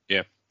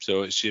 Yeah.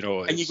 So it's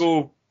and you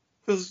go,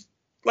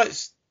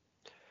 let's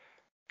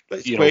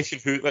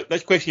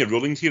question your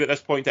rulings here at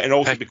this point, and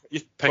also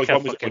because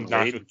one was on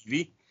national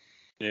TV.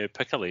 Yeah,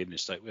 pick a lane and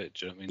stick with it.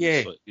 Do you know what I mean? Yeah.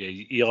 It's like,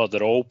 either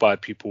they're all bad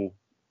people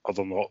or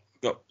they're not.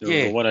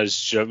 No one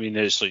is. Do you know what I mean?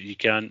 It's like you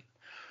can't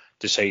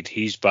decide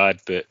he's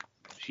bad, but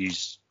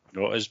he's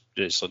not as.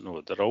 It's like no,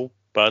 they're all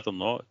bad or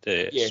not.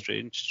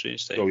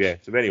 Strange thing. Oh yeah,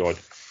 it's very odd.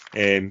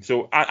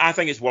 So I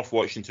think it's worth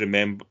watching to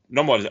remember.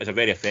 Number one, it's a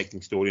very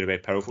affecting story and a very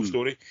powerful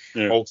story.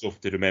 Yeah. Also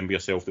to remember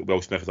yourself that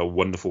Will Smith is a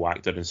wonderful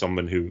actor and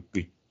someone who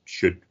we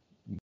should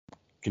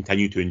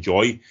continue to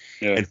enjoy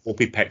and hope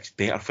he picks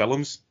better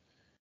films.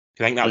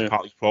 I think that was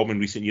part of his problem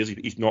in recent years.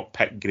 He's not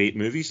picked great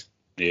movies.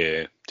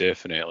 Yeah,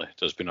 definitely.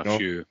 There's been a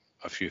few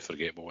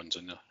forgettable ones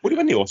in there. What did he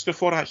win the Oscar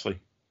for, actually?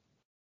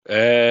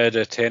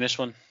 The tennis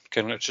one.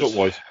 King Richard. So it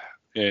was.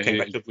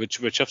 Yeah,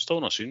 which I've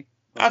still not seen.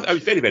 I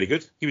was very, very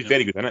good. He was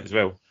very good in it as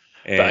well.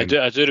 But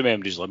I do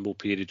remember his limbo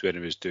period when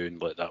he was doing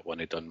like that one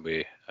he done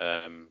with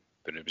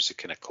when it was the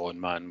kind of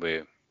con man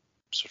with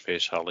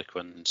Surface Harley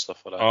Quinn and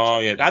stuff like that. Oh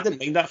yeah, I didn't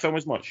mind that film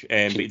as much.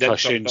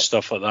 Concussion,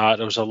 stuff like that.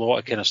 There was a lot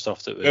of kind of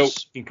stuff that was. Well,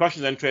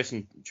 Concussion is an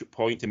interesting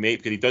point to make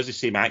because he does the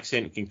same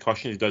accent in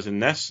Concussion as he does in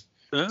this.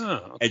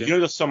 Okay. And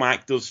there's some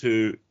actors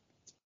who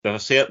they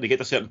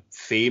get a certain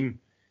fame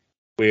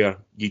where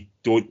you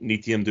don't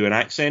need them to do an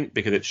accent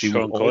because it's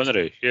Sean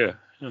Connery. Yeah.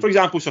 For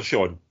example, Sir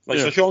Sean.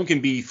 Sir Sean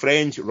can be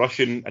French,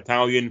 Russian,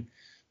 Italian,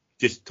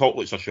 just talk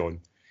like Sir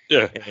Sean.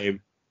 Yeah.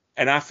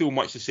 And I feel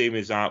much the same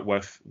as that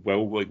with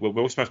Will. Like when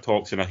Will Smith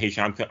talks in a Hey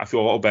Shan, I feel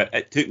a little bit.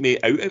 It took me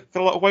out of it for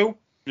a little while.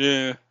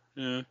 Yeah.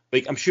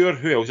 Like I'm sure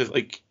who else is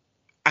like.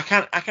 I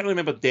can't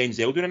remember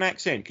Denzel doing an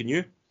accent. Can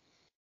you?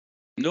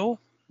 No.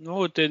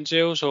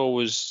 Denzel's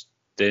always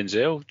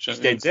Denzel. He's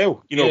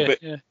Denzel,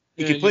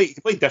 he can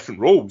play different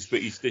roles,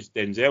 but he's just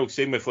Denzel.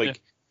 Same with like.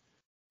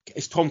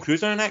 Is Tom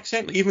Cruise on an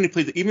accent? Like, even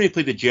when he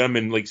played the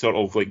German like sort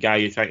of like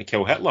guy trying to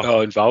kill Hitler.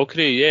 Oh, in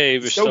Valkyrie, he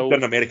was still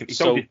done American. He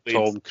still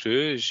Tom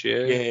Cruise,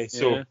 yeah.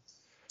 So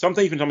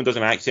sometimes when someone does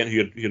an accent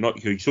who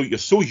you're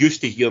so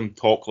used to hearing them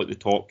talk like they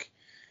talk,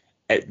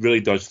 it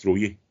really does throw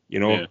you.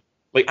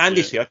 Like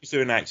Andy Serkis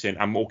doing an accent,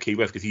 I'm okay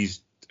with because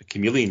he's a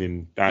chameleon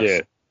and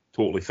that's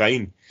totally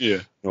fine. Yeah.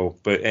 No,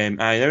 but now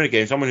and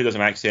again, someone who does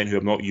an accent who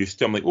I'm not used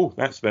to, I'm like, oh,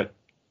 that's a bit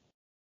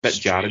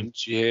jarring.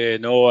 Yeah,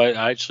 no,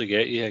 I actually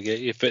get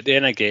you. But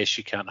then I guess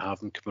you can't have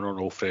him coming on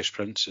all Fresh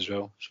Prince as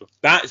well. So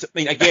that's,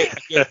 I get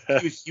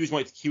he was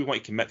wanting to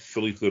commit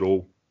fully to the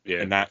role,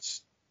 and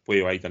that's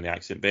why I done the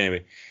accent. But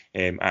anyway,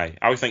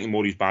 I was thinking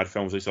more of these bad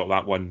films. I saw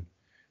that one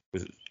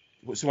with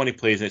what's the one he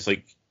plays, and it's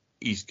like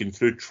he's going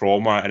through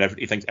trauma and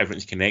he thinks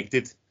everything's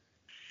connected.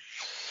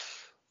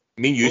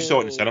 Me and you saw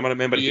it in the cinema, I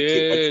remember.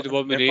 Yeah, the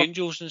one with the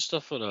angels and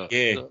stuff like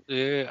that.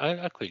 Yeah,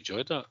 I quite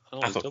enjoyed that.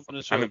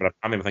 I remember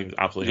thinking it was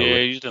absolutely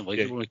hilarious. Yeah, you didn't like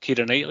it with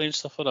Keira Knightley and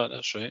stuff like that.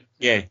 That's right.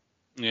 Yeah,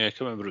 I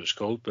can't remember what it's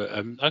called, but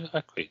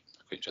I quite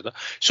enjoyed that.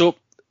 So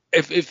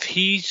if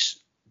he's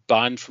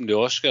banned from the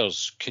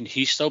Oscars, can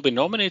he still be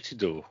nominated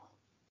though?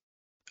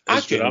 I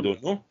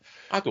don't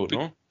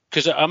know.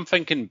 Because I'm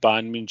thinking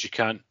ban means you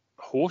can't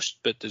host,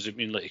 but does it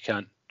mean like you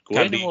can't?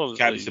 Can't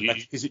be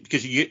submitted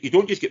because you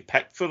don't just get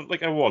picked for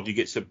like an award. You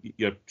get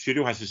your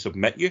studio has to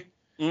submit you.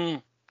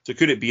 So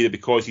could it be that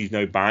because he's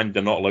now banned,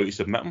 they're not allowed to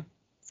submit him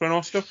for an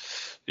Oscar?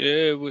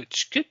 Yeah,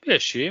 which could be a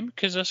shame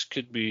because this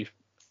could be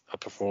a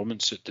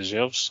performance that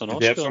deserves an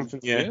Oscar. Something,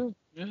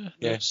 yeah.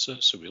 That's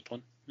a weird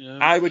one. Yeah.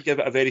 I would give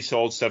it a very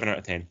solid 7 out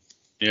of 10.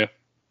 Yeah.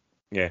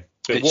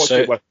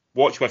 But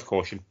watch with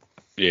caution.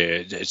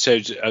 Yeah, it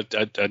sounds.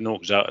 I know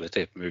exactly the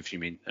type of move you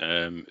mean.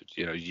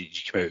 You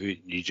come out and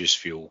you just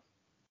feel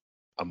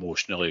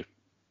emotionally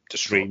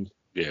distraught.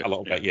 A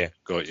little bit, yeah.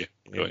 Got you.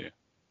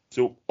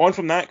 So on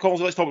from that, Collins,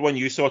 let's talk about one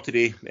you saw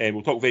today.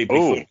 We'll talk very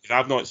briefly because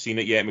I've not seen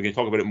it yet, and we're going to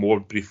talk about it more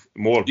brief.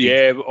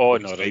 Yeah. Oh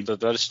no,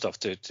 there's stuff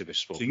to be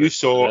spoken. So you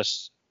saw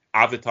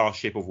Avatar: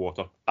 Shape of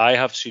Water. I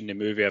have seen the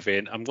movie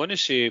event. I'm going to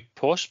say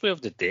possibly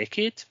of the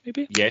decade,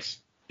 maybe. Yes.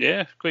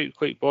 Yeah,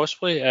 quite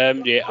possibly.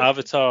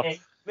 Avatar.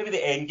 Maybe the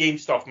Endgame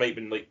stuff might have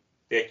been like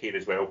decade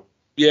as well.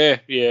 Yeah.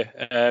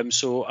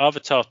 So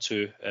Avatar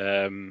 2.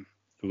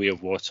 Way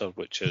of Water,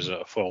 which is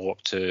a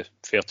follow-up to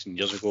 13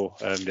 years ago,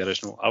 the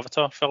original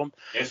Avatar film.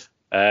 Yes.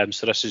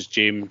 So this is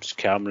James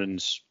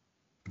Cameron's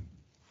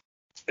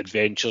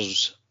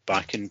adventures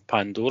back in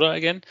Pandora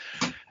again.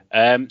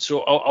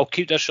 So I'll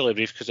keep this really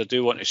brief because I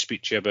do want to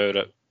speak to you about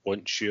it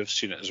once you've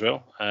seen it as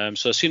well.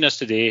 So I've seen this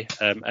today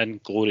in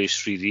glorious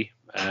 3D,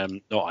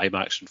 not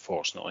IMAX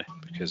unfortunately,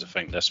 because I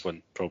think this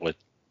one probably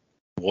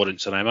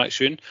warrants an IMAX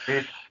viewing.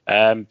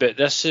 But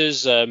this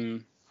is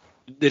the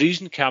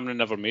reason Cameron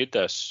never made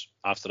this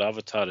after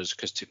Avatar is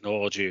because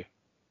technology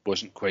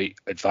wasn't quite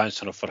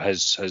advanced enough for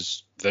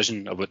his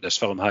vision of what this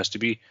film has to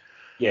be.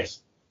 Yes.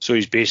 So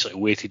he's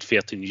basically waited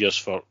 13 years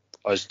for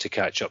us to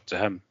catch up to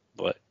him.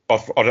 But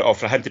or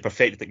for him to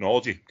perfect the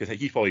technology, because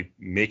he's probably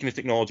making the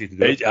technology to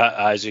do it.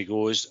 As he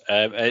goes.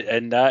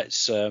 And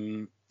that's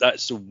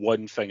the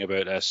one thing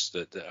about this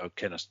that I'll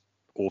kind of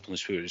openly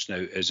speak just now,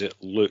 is it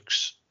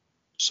looks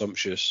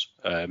sumptuous.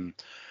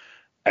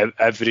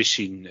 Every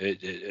scene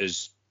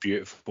is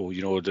beautiful.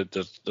 You know,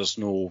 there's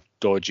no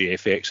dodgy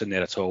effects in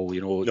there at all. You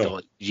know,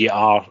 No. You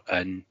are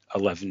in a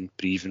living,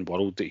 breathing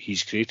world that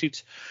he's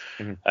created.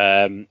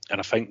 And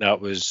I think that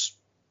was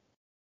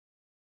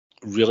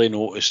really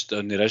noticed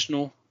in the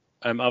original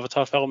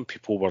Avatar film.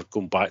 People were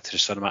going back to the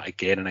cinema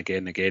again and again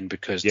and again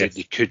because they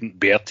couldn't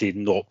bear to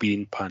not be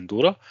in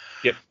Pandora.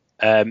 Yep.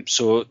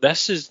 So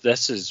this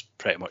is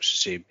pretty much the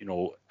same. You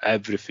know,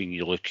 everything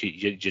you look at,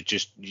 you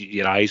just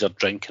your eyes are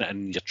drinking it,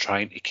 and you're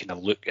trying to kind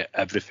of look at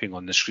everything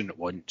on the screen at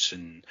once,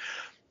 and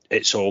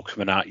it's all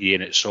coming at you,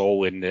 and it's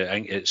all in I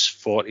think it's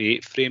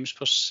 48 frames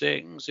per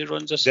second. He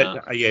runs this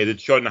at. Yeah, they're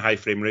shot in a high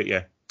frame rate.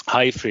 Yeah.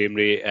 High frame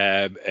rate.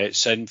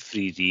 It's in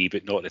 3D,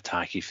 but not the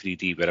tacky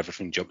 3D where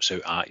everything jumps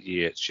out at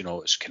you. It's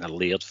it's kind of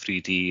layered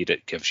 3D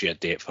that gives you a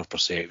depth of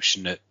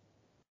perception that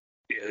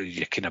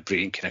your kind of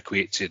brain can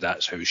equate to.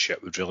 That's how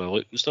shit would really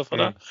look and stuff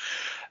like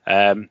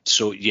that.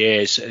 So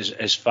yes,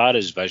 as far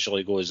as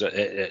visually goes,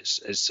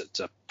 it's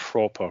a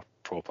proper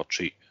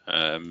treat,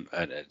 and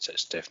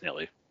it's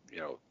definitely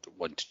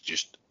one to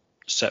just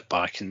sit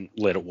back and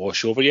let it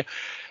wash over you.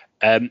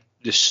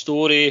 The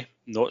story,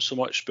 not so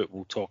much, but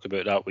we'll talk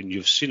about that when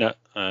you've seen it.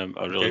 I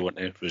really want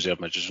to reserve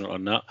my judgment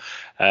on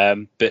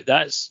that. But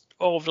that's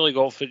all I've really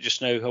got for it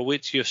just now. I'll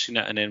wait till you've seen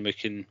it, and then we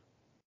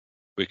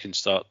can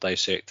start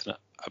dissecting it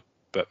a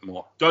bit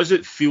more. Does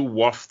it feel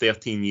worth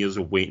 13 years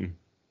of waiting?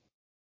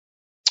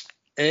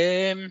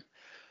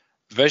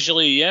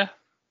 Visually, yeah.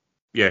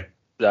 Yeah.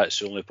 That's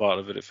the only part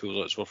of it. It feels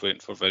like it's worth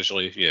waiting for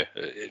visually. Yeah.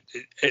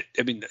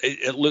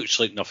 It looks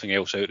like nothing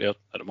else out there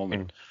at the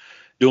moment.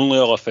 The only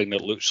other thing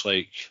that looks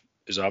like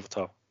is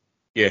Avatar.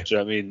 Yeah. Do you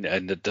know what I mean?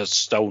 And there's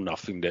still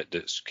nothing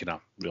that's kind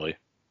of really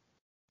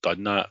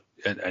done that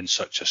in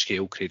such a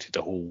scale, created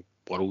a whole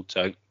world.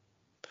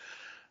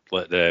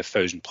 Like the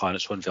 1,000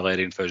 Planets one,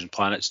 Valerian 1,000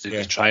 Planets,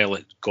 they try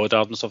like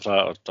Goddard and stuff like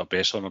that, or their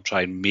best on them,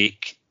 try and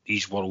make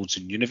these worlds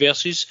and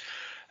universes.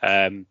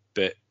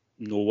 But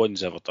no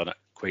one's ever done it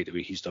quite the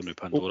way he's done with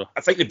Pandora. Well,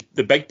 I think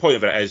the big point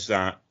of it is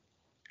that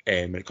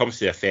when it comes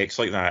to effects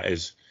like that,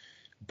 is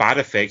bad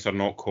effects are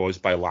not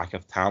caused by lack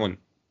of talent.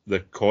 They're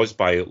caused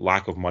by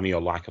lack of money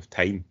or lack of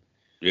time.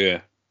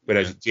 Yeah.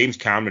 Whereas James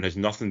Cameron has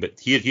nothing but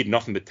he had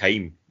nothing but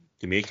time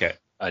to make it.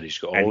 And he's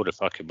got all the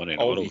fucking money in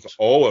the world. He's got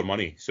all our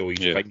money, so he's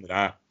fine with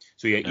that.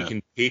 So you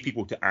can pay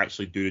people to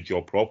actually do the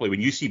job properly.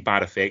 When you see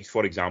bad effects,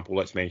 for example,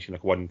 let's mention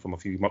like one from a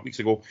few weeks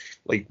ago,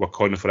 like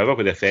Wakanda Forever,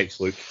 where the effects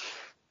look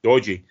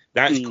dodgy.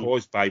 That's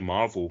caused by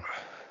Marvel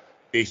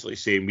basically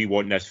saying, we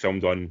want this film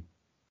done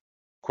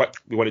quick.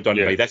 We want it done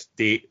by this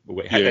date. We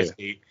want to hit this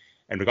date.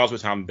 And regardless of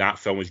what's happened, that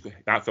film is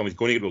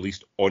going to get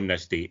released on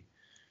this date.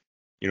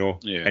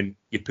 And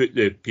you put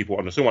the people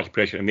under so much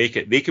pressure to make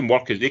it. They can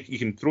work you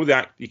can throw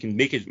that, you can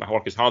make it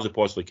work as hard as they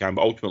possibly can,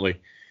 but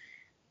ultimately,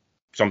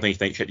 sometimes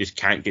things just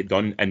can't get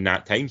done in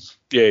that time.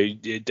 Yeah,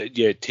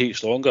 it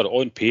takes longer.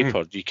 On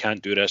paper, you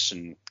can't do this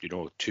in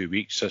 2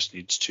 weeks. This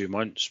needs 2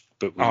 months.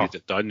 But when you get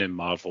it done, then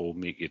Marvel will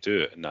make you do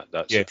it, and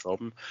that's the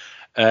problem.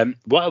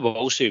 What I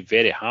will say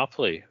very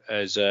happily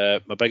is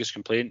my biggest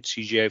complaint: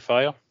 CGI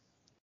fire.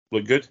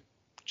 Look good.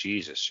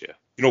 Jesus, yeah.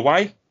 You know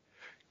why?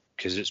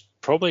 Because he's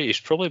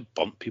probably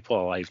bumped people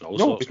alive. And all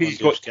no, because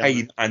he's got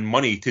time and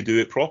money to do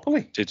it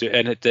properly.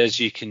 And it does.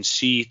 You can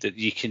see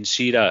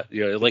that.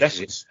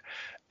 Like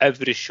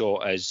every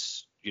shot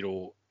is,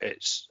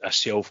 it's a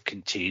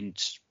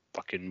self-contained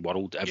fucking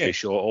world. Every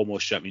shot,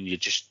 almost. I mean, you're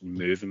just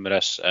moving with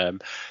this.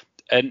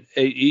 And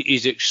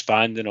he's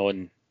expanding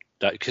on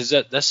that because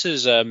this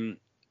is 8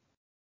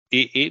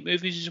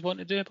 movies he's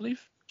wanting to do, I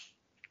believe.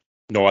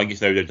 No, I think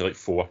he's now down to like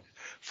 4.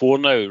 4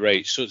 now,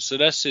 right? So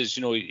this is,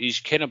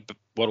 he's kind of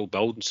world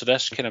building. So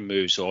this kind of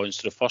moves on.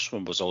 So the first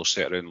one was all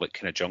set around like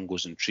kind of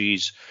jungles and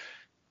trees.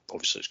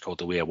 Obviously, it's called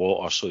The Way of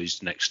Water. So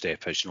his next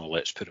step is,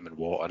 let's put him in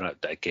water. And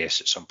I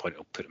guess at some point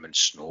he'll put him in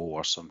snow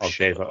or some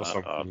shit,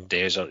 or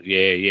desert.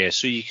 Yeah.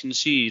 So you can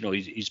see,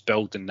 he's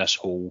building this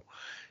whole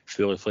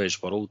fully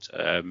fledged world.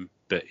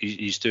 But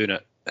he's doing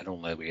it in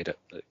only a way that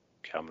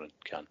Cameron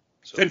can.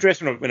 So. It's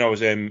interesting when I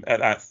was at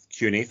that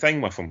Q&A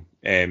thing with him,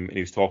 and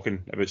he was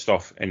talking about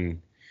stuff,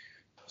 and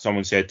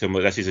someone said to him,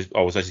 this is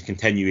a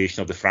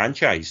continuation of the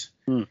franchise.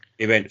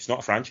 He went, it's not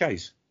a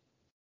franchise.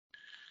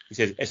 He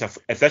says,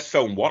 if this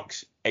film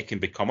works, it can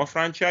become a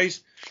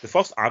franchise. The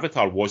first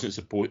Avatar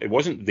it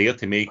wasn't there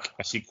to make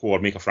a sequel or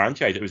make a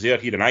franchise. It was there,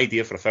 he had an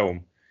idea for a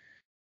film,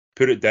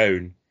 put it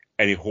down,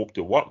 and he hoped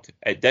it worked.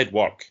 It did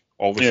work,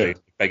 obviously,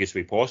 the biggest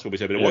way possible.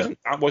 But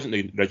that wasn't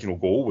the original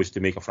goal, was to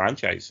make a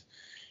franchise.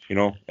 You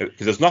know,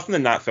 because there's nothing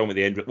in that film at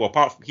the end. Well,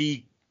 apart from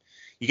you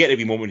get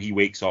every moment he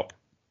wakes up,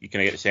 you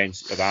kind of get the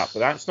sense of that, but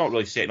that's not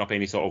really setting up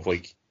any sort of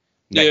like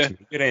next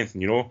movie or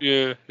anything, you know.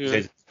 Yeah.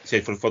 He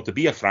said for it to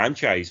be a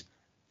franchise,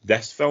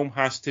 this film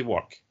has to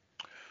work.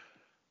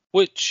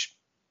 Which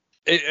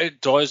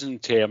it does in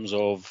terms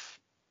of,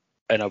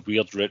 in a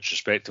weird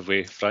retrospective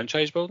way,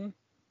 franchise building.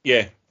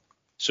 Yeah.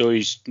 So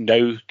he's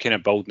now kind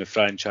of building a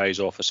franchise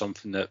off of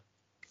something that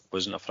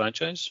wasn't a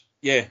franchise.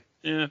 Yeah.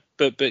 Yeah,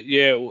 but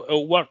yeah,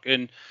 it'll work,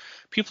 and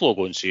people will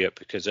go and see it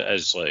because it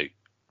is like,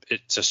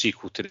 it's a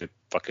sequel to the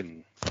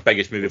fucking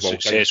biggest movie of all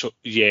time. Successful.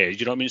 Yeah,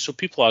 you know what I mean? So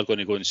people are going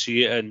to go and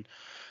see it, and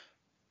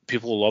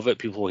people will love it,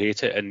 people will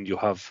hate it, and you'll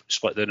have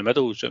split down the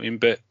middle. Do you know what I mean?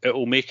 But it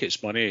will make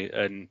its money,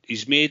 and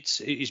he's made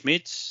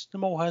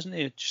them all, hasn't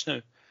he? Just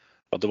now,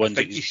 or the ones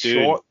I think that he's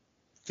doing. Shot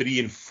 3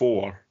 and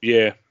 4.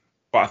 Yeah,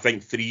 but I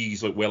think 3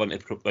 is like well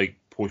into like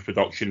post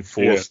production.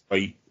 4 is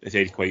quite. I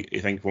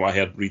think from what I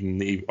heard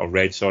reading or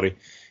read, sorry,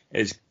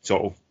 is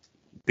sort of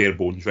bare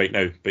bones right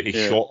now. But he's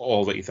shot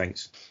all that he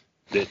thinks.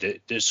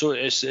 So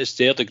it's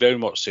there, the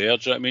groundwork's there.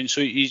 Do you know what I mean?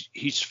 So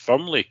he's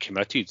firmly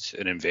committed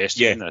and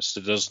invested in this. So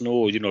there's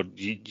no,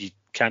 you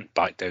can't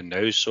back down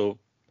now. So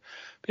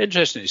be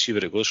interesting to see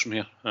where it goes from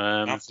here.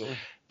 Absolutely.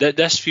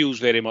 This feels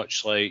very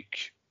much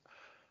like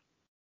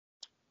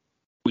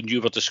when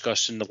you were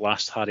discussing the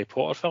last Harry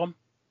Potter film,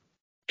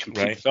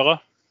 complete filler.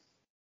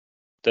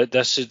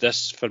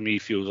 This for me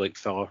feels like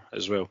filler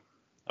as well.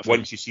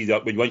 Once you see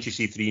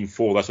 3 and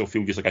 4, this will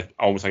feel just like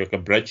almost like a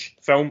bridge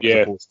film,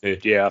 as opposed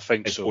to I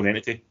think its so. own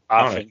entity.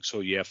 I think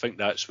so. Yeah, I think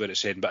that's where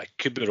it's heading, but I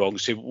could be wrong.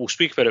 So we'll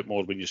speak about it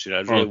more when you see it.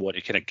 I really want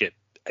to kind of get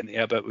into it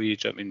a bit with you,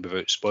 do you know what I mean,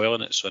 without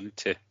spoiling it. So I need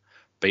to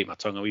bite my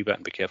tongue a wee bit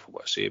and be careful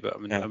what I say. But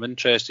I'm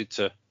interested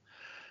to.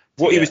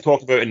 What he was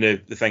talking about in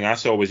the thing I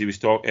saw was he was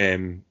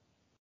talking.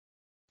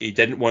 He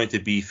didn't want it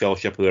to be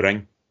Fellowship of the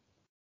Ring.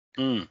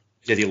 He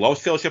said he loves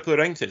Fellowship of the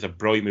Ring. So it's a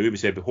brilliant movie. He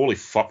said, but holy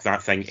fuck,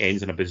 that thing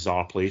ends in a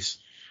bizarre place.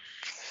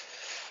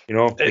 You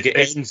know, like it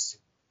ends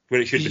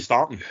where it should be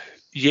starting.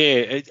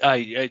 Yeah,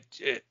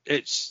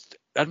 it's.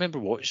 I remember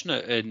watching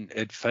it and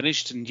it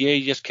finished, and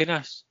you're kind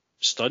of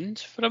stunned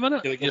for a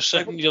minute. You're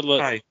sitting, you're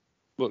like,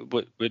 what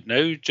now?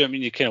 Do you know what I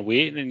mean? You're kind of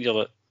waiting, and you're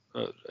like,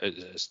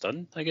 it's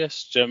done, I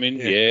guess. Do you know what I mean?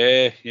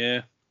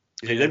 Yeah.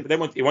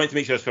 He wanted to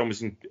make sure this film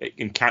was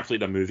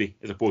encapsulated a movie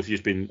as opposed to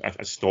just being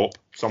a stop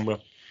somewhere.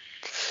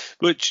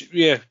 Which,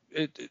 no,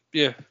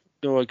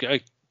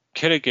 I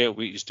kind of get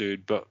what he's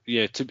doing, but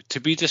yeah, to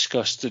be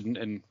discussed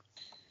in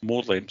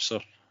more length,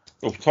 sir.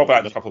 We'll talk about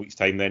it in a couple of weeks'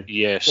 time then.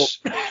 Yes.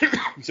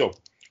 So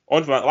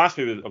on to the last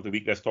movie of the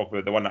week. Let's talk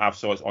about the one that I've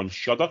saw. It's on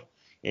Shudder.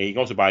 You can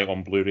also buy it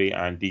on Blu-ray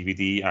and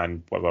DVD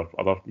and whatever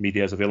other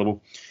media is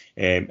available.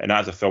 And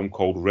that is a film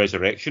called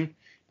Resurrection,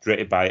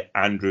 directed by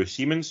Andrew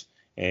Siemens.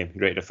 He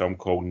directed a film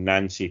called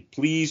Nancy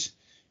Please.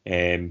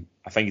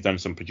 I think he's done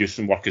some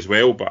producing work as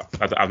well, but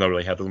I've not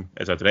really heard of him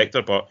as a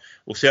director. But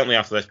we'll certainly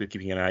after this be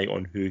keeping an eye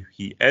on who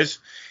he is.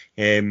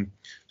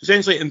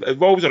 Essentially, it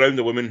revolves around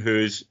a woman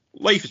whose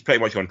life is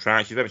pretty much on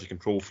track. She's very much a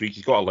control freak.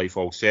 She's got her life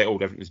all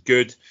settled. Everything's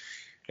good.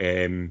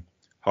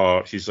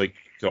 She's like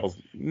sort of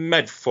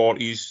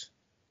mid-40s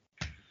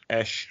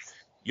ish.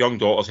 Young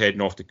daughter's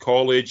heading off to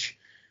college.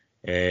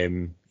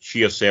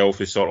 She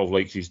herself is sort of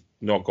like, she's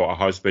not got a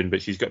husband,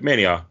 but she's got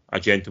many a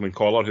gentleman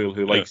caller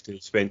who likes to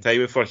spend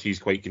time with her. She's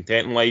quite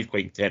content in life,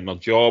 quite content in her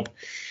job,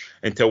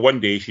 until one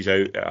day she's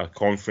out at a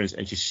conference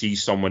and she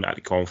sees someone at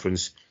the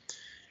conference,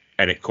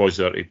 and it causes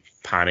her to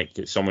panic.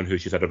 It's someone who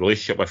she's had a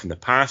relationship with in the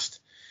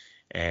past,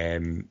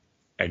 and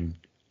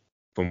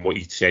from what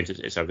he said,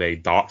 it's a very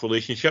dark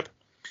relationship,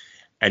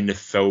 and the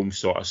film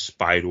sort of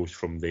spirals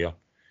from there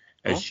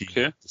as she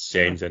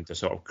descends into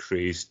sort of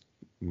crazed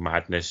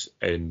madness.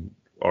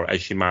 Or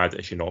is she mad?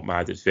 Is she not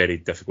mad? It's very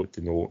difficult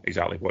to know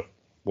exactly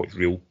what's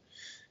real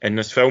in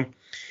this film.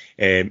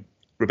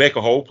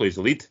 Rebecca Hall plays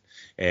the lead.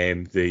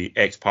 The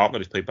ex-partner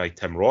is played by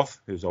Tim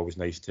Roth, who's always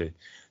nice to.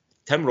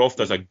 Tim Roth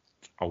does a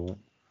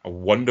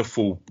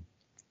wonderful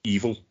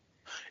evil.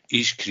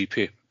 He's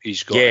creepy.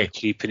 He's got a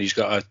creep, and he's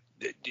got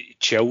it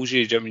chills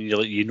you. I mean,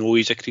 you know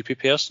he's a creepy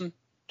person.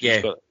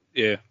 He's got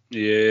a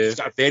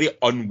very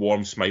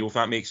unwarm smile, if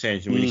that makes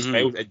sense. And when he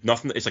smiles,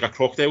 it's like a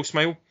crocodile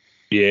smile.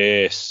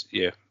 Yes,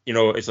 yeah. You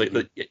know, it's like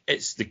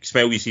it's the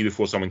smile you see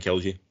before someone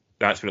kills you.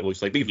 That's what it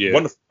looks like. But he's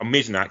wonderful,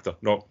 amazing actor.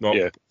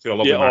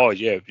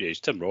 He's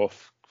Tim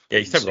Roth. Yeah,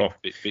 he's Tim Roth.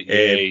 But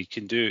he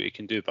can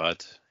do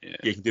bad. Yeah,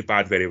 he can do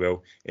bad very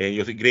well.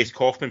 You think Grace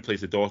Kaufman plays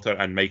the daughter,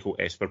 and Michael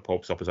Esper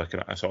pops up as a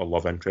sort of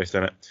love interest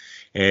in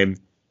it.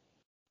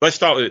 Let's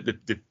start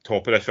at the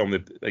top of this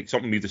film, like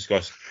something we've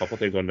discussed a couple of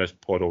times on this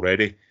pod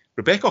already.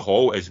 Rebecca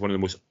Hall is one of the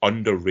most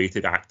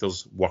underrated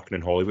actors working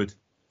in Hollywood.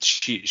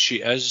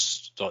 she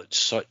is like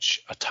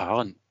such a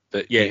talent,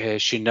 but Yeah.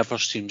 she never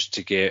seems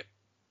to get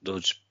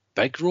those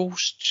big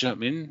roles. Do you know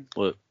what I mean?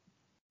 Like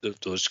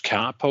those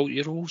catapult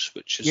roles,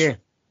 which is Yeah.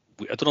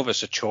 I don't know if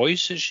it's a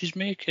choice that she's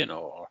making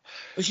or.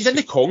 Well, she's in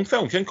the Kong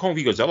film. She's in Kong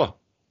v Godzilla.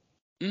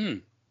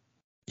 She's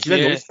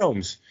in those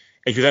films,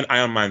 and she's in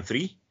Iron Man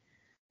 3.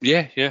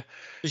 Yeah.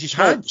 So she's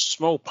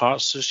small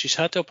parts. So she's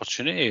had the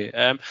opportunity.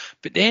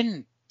 But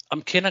then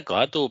I'm kind of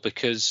glad though,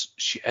 because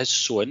she is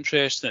so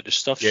interesting that the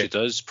stuff she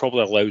does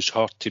probably allows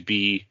her to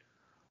be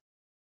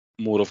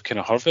more of kind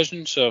of her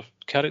visions of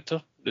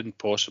character than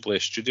possibly a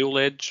studio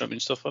led. I mean,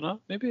 stuff like that.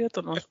 Maybe, I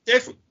don't know.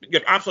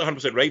 You're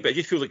absolutely 100% right, but it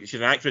just feels like she's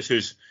an actress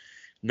who's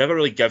never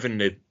really given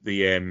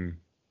the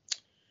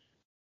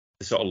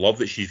sort of love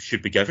that she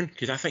should be given,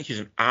 because I think she's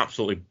an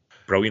absolutely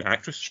brilliant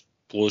actress.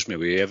 Blows me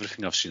away.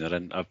 Everything I've seen her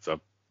in, I've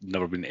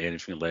never been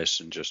anything less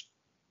than just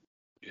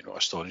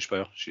astonished by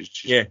her. She's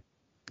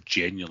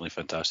genuinely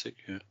fantastic.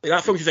 Yeah. Like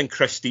that film she's in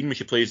Christine, when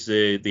she plays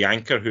the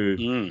anchor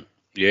who.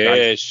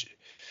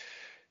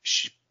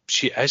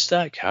 She is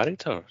that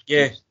character.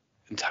 Yeah. It's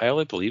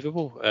entirely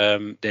believable.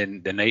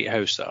 Then the Night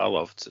House that I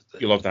loved.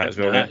 You love that as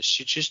well, yeah.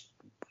 She just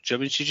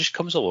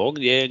comes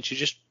along, and she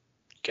just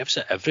gives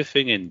it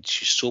everything, and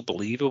she's so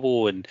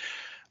believable. And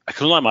I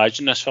can only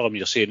imagine this film,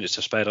 you're saying it's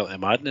a spiral of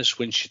madness.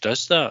 When she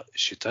does that,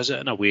 she does it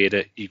in a way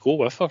that you go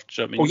with her.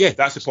 Do you know what I mean? Oh yeah,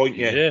 that's the point.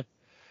 Yeah.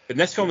 In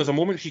this film, there's a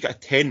moment she's got a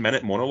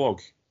 10-minute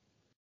monologue,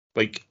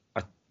 like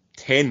a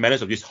 10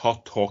 minutes of just her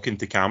talking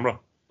to camera.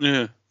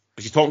 Yeah.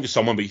 She's talking to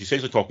someone, but she's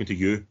essentially talking to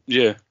you.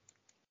 Yeah.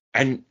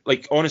 And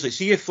like honestly,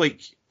 see if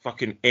like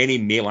fucking any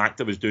male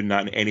actor was doing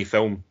that in any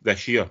film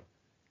this year,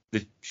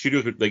 the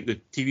studios would, like, the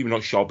TV would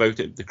not shout about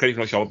it, the critics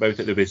would not shout about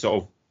it. They'd be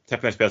sort of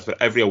tipping this person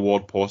for every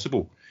award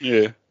possible.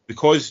 Yeah.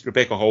 Because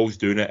Rebecca Hall's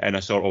doing it in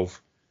a sort of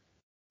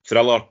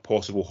thriller,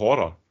 possible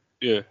horror.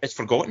 Yeah. It's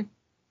forgotten.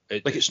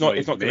 It's not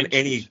given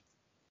any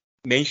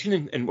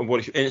mention in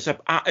what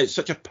it's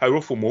such a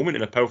powerful moment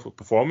and a powerful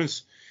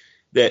performance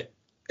that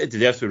it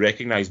deserves to be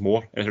recognised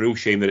more. And it's a real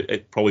shame that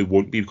it probably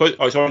won't be, because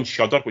it's on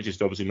Shudder, which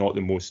is obviously not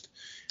the most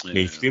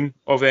mainstream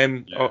of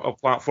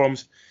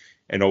platforms,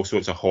 and also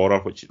it's a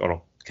horror, or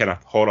a kind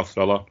of horror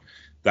thriller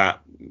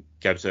that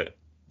gives it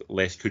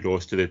less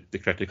kudos to the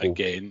critical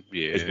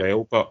as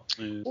well. But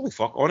holy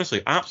fuck,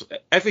 honestly,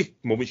 every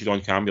moment she's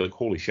on camera, like,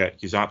 holy shit,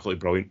 she's absolutely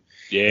brilliant.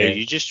 Yeah,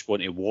 you just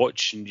want to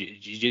watch, and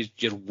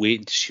you're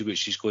waiting to see what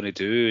she's going to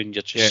do, and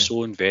you're just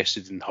so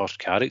invested in her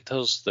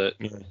characters that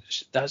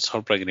that's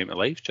her bringing them to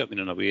life. Do you know what I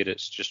mean? In a way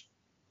that's just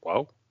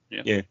wow.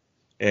 Yeah.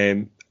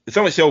 The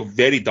film itself,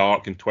 very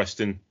dark and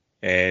twisting,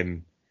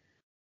 very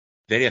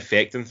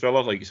affecting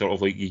thriller. Like, sort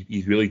of like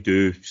you really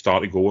do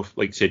start to go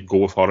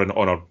with her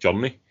on her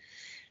journey.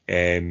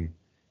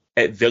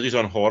 It verges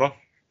on horror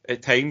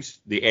at times.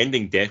 The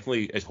ending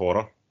definitely is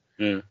horror.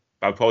 Yeah.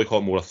 But I'd probably call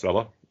it more a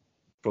thriller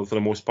for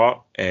the most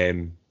part.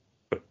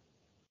 But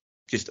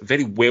just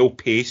very well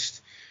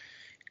paced.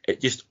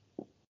 It just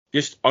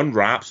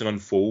unwraps and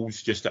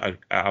unfolds just at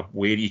a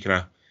way you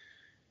kind of.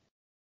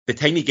 The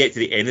time you get to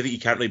the end of it, you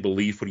can't really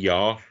believe where you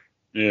are.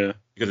 Yeah.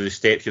 Because of the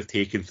steps you've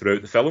taken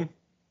throughout the film.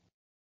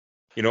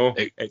 You know,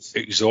 it's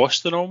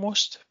exhausting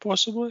almost,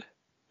 possibly.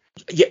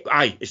 Yeah,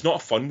 it's not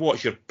a fun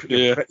watch. You're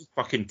pretty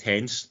fucking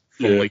tense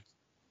from like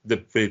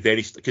the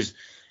very, because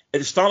at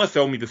the start of the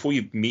film, before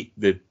you meet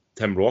the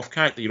Tim Roth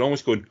character, you're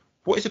almost going,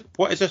 what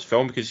is this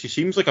film? Because she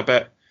seems like a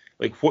bit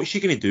like, what's she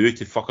going to do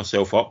to fuck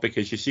herself up?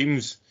 Because she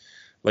seems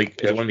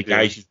like, is it one of the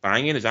guys she's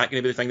banging? Is that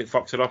going to be the thing that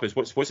fucks her up?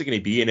 What's it going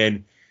to be? And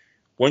then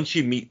once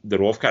you meet the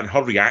Roth character,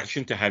 her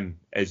reaction to him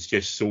is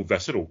just so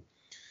visceral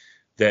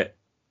that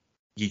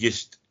you're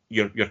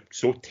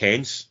so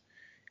tense.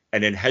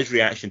 And then his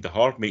reaction to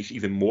her makes it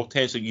even more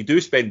tense. So you do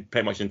spend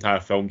pretty much the entire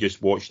film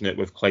just watching it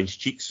with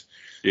clenched cheeks,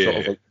 sort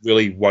of like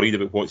really worried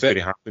about what's going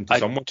to happen to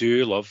someone. I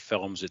do love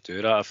films that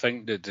do that. I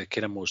think that the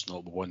kind of most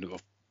notable one that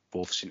we've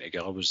both seen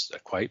together was A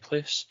Quiet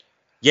Place.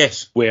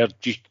 Yes. Where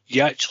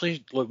you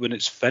actually, like, when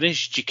it's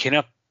finished, you kind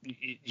of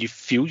you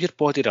feel your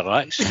body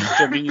relaxing.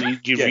 I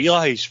mean, you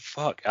realise,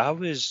 fuck, I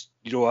was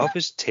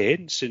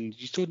tense, and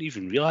you don't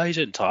even realise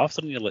it until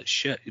after, and you're like,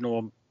 shit,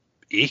 I'm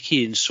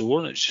achy and sore,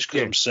 and it's just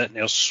because I'm sitting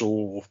there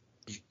so.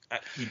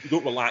 You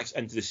don't relax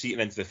into the seat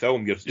and into the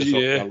film. You're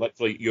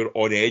literally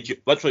on edge,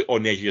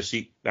 of your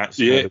seat. That's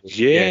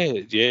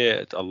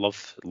I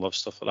love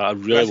stuff like that. I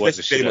really want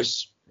to see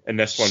this in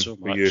this one so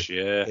for much,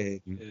 you.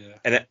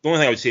 And the only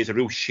thing I would say, it's a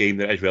real shame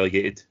that it is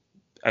relegated.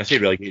 And I say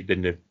relegated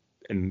in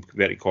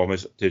inverted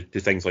commas to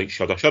things like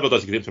Shudder. Shudder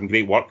does some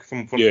great work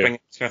from bringing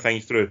these kind of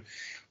things through,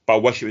 but I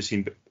wish it was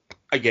seen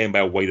again by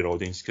a wider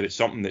audience, because it's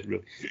something that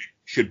really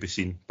should be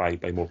seen by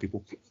more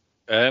people.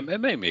 It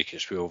might make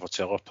its way over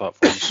to other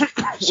platforms.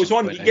 It's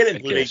on. You get it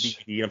in Blu-ray,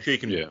 DVD. I'm sure you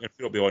can. Yeah.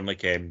 It'll be on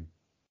like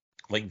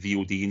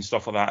VOD and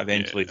stuff like that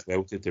eventually as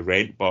well to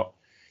rent. But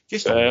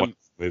just a wonderful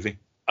movie.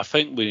 I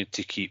think we need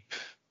to keep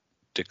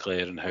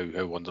declaring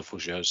how wonderful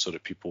she is, so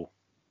that people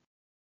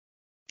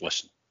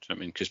listen. Do you know what I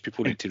mean? Because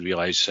people need to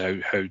realise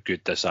how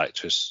good this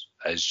actress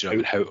is. Do you know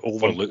what I mean? How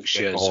overlooked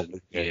she is.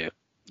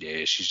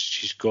 Yeah,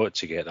 she's got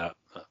to get that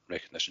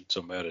recognition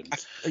somewhere. And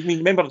I mean,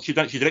 remember she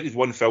directed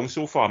one film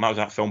so far, and that was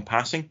that film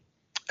Passing.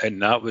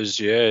 And that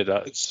was,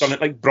 It's done it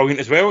like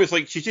brilliant as well. It's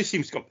like she just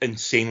seems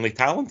insanely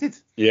talented.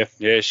 Yeah,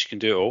 she can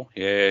do it all.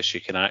 Yeah,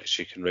 she can act,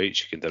 she can write,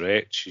 she can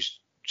direct. She's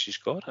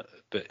got it.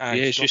 But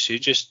she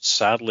just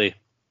sadly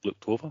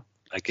looked over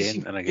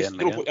again and again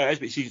and again. It is,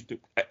 but she's,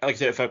 like I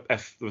said,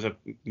 if there was a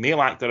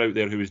male actor out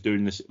there who was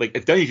doing this, like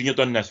if Downey Jr.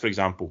 done this, for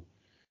example,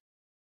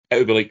 it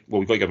would be like, well,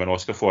 we've got to give him an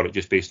Oscar for it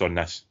just based on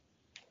this.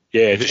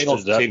 Yeah, just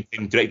at the same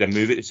time, directed a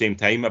movie at the same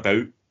time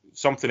about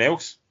something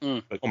else.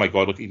 Like, oh my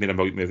God, look, he made a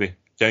brilliant movie.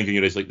 Downey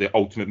Jr. is like the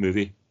ultimate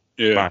movie.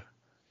 Yeah.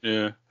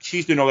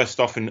 She's doing all this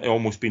stuff and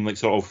almost been like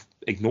sort of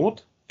ignored.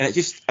 And it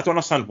just, I don't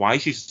understand why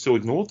she's so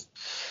ignored.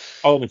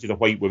 Other than she's a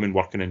white woman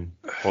working in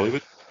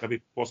Hollywood,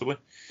 maybe, possibly.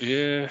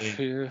 Yeah,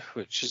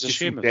 which is a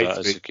shame if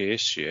that is the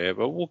case. Yeah,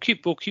 but we'll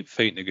keep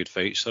fighting the good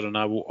fights, sir, and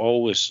I will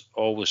always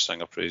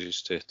sing our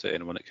praises to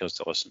anyone that cares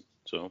to listen.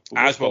 So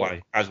as will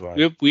I.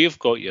 We've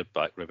got your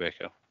back,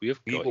 Rebecca. We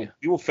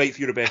will fight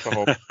for you, Rebecca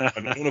Hall. I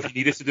don't know if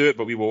you need us to do it,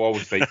 but we will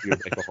always fight for you,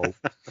 Rebecca Hall.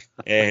 But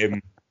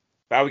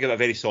I would give that a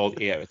very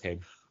solid 8 out of 10.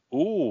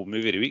 Oh,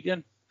 movie of the week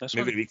then? Movie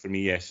of the week for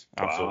me, yes,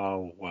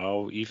 absolutely.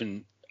 Wow,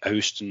 even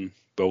ousting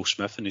Will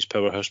Smith in his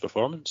powerhouse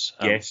performance.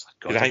 Yes,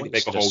 because I think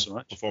Rebecca Hall's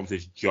performance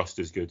is just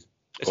as good.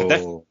 It's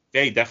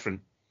very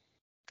different.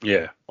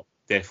 Yeah,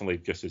 definitely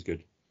just as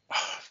good.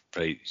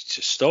 Right,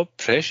 just stop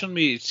pressuring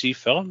me to see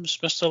films,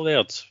 Mr.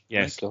 Laird.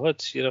 Yes. My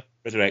God, you're a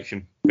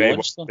Resurrection.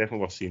 Definitely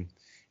worth seeing.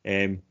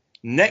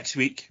 Next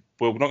week,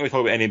 well, we're not going to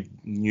talk about any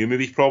new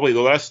movies probably,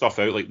 though there is stuff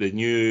out, like the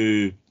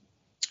new,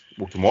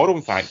 well, tomorrow,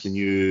 in fact, the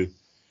new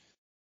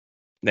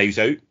Knives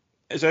Out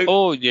is out.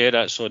 Oh, yeah,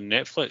 that's on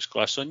Netflix.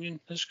 Glass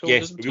Onion is called,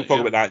 yes, we'll talk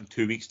about that in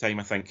 2 weeks'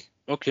 time, I think.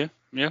 Okay.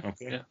 Yeah.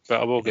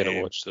 But I will get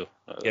a watch, though.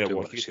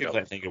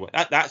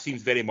 That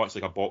seems very much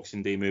like a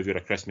Boxing Day movie or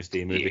a Christmas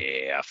Day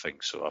movie. Yeah, I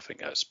think so. I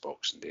think that's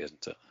Boxing Day,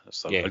 isn't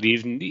it?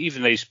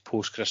 Even nice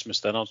post-Christmas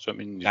dinners. I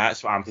mean,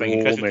 that's what I'm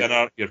thinking. Christmas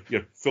dinner,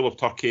 you're full of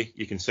turkey.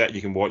 You can sit and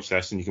you can watch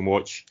this, and you can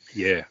watch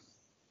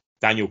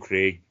Daniel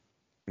Craig,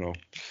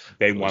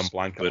 Benoit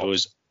Blanc. With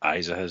those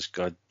eyes of his,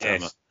 God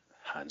damn it.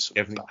 Handsome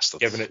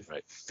giving it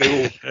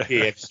full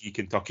KFC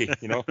Kentucky,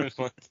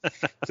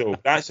 So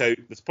that's out.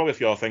 There's probably a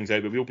few other things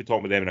out, but we'll be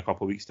talking about them in a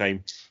couple of weeks'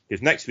 time.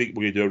 Because next week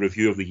we're going to do a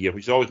review of the year,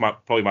 which is always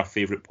probably my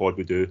favourite pod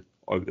we do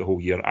the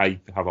whole year. I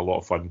have a lot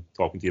of fun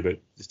talking to you about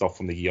the stuff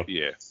from the year.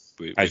 Yeah.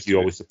 As you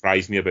always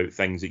surprise me about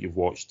things that you've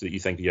watched that you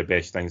think are your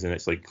best things, and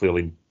it's like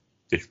clearly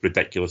just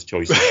ridiculous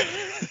choices.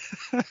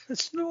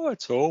 It's not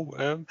at all.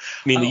 I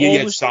mean, the year you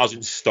had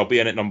Sergeant Stubby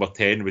in at number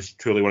 10 was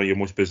truly one of your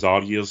most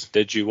bizarre years.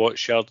 Did you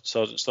watch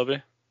Sergeant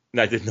Stubby?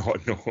 No, I did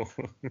not, no.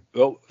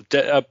 Well,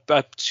 I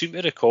seem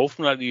to recall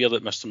from that year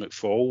that Mr.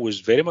 McFall was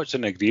very much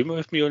in agreement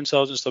with me on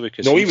Sergeant Stubby.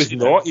 No, he was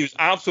not. He was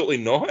absolutely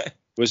not.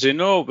 Was he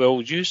not?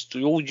 Well, you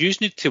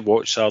need to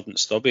watch Sergeant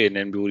Stubby, and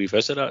then we'll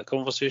revisit that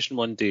conversation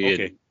one day,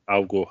 and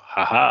I'll go,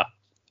 haha,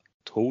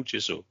 told you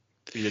so.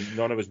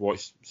 None of us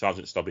watched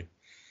Sergeant Stubby.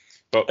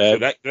 But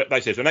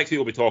so next week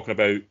we'll be talking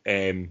about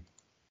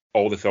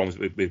all the films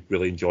that we've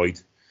really enjoyed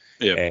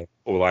over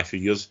the last few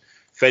years,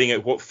 finding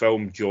out what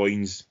film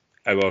joins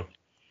our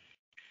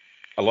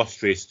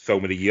illustrious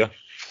film of the year. Do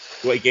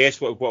you want to guess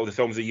what the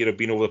films of the year have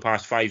been over the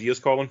past 5 years,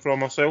 Colin, from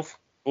myself?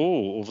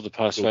 Oh, over the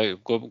past 5.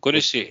 I'm going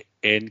to say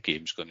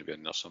Endgame's going to be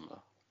in there somewhere.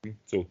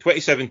 So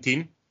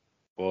 2017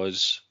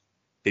 was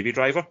Baby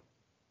Driver.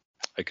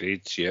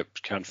 Agreed. Yep,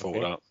 can't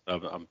fault that.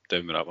 I'm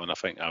down with that one. I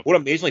think. Well,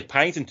 amazingly,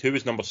 Paddington 2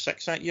 was number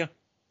 6 that year.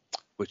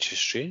 Which is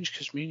strange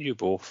because me and you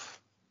both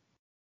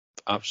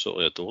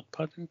absolutely adored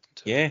Paddington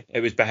 2. Yeah, it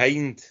was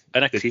behind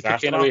in a creepy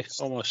kind of way,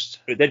 almost.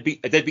 But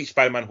it did beat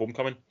Spider-Man: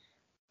 Homecoming.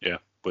 Yeah,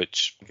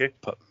 which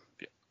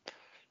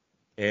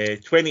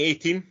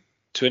 2018.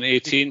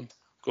 2018,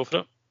 go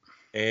for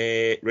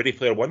it. Ready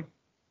Player One.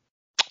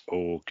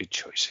 Oh, good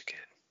choice again.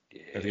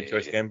 Yeah, good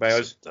choice again by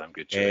us. Damn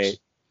good choice.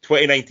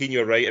 2019,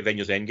 you're right.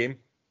 Avengers: Endgame.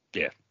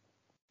 Yeah.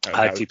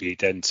 Had to be,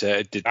 didn't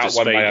it?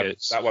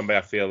 That one by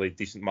a fairly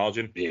decent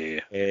margin.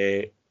 Yeah.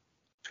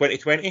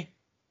 2020.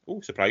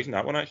 Oh, surprising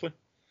that one actually.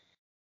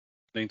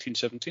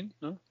 1917.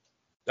 No.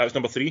 That was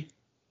number 3.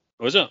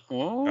 Was it?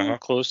 Oh,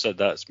 close.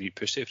 That's me.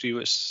 Pussy if you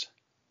was.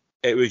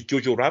 It was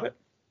Jojo Rabbit.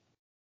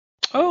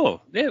 Oh,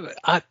 yeah, but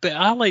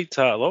I liked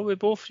that a lot. We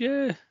both,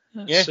 yeah.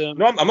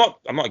 No, I'm not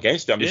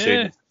against it. I'm just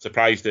saying,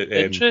 surprised that.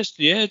 Interest,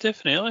 yeah,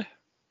 definitely.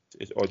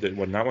 It's odd that it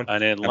won that one.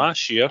 And then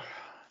last year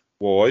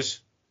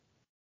was.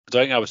 I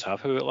don't think I was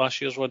happy with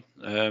last year's one.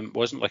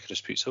 Wasn't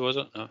Licorice Pizza, was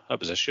it? No, that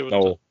was this year.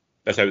 No,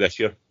 that's out this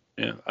year.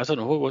 Yeah, I don't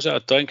know what was it. I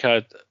think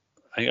I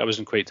was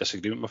in quite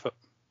disagreement with it.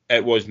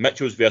 It was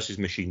Mitchells versus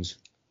Machines.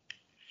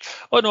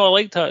 Oh no, I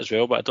liked that as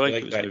well, but I don't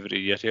think it was movie of the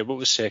year here. What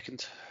was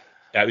second?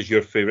 That was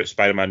your favourite,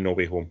 Spider-Man: No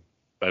Way Home.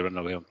 Spider-Man: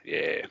 No Way Home.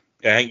 Yeah.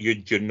 I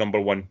think you're number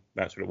 1.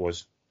 That's what it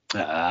was.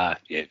 Yeah,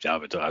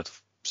 I'd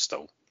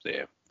still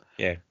there.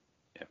 Yeah.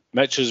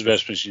 Mitchell's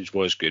versus Machines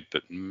was good,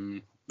 but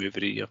movie of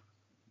the year.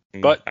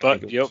 But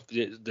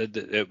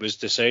it was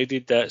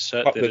decided that's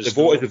it. The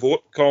vote is the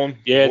vote, Colin.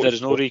 Yeah, there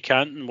is no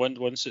recanting.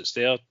 Once it's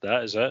there,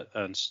 that is it.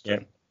 And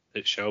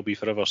it shall be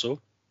forever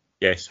so.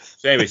 Yes.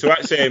 So anyway, so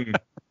that's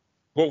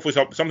hopefully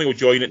something will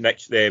join it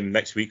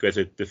next week as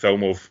the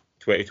film of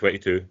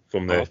 2022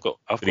 from the. I've got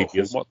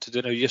homework to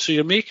do now. So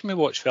you're making me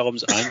watch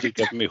films and you're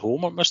giving me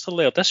homework, Mr.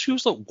 Laird. This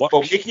feels like work.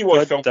 Well, making you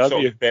watch films is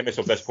sort of the premise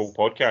of this whole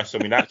podcast. So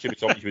I mean, that should be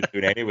something you would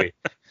be doing anyway.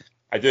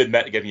 I do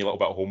admit to giving you a little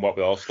bit of homework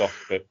with all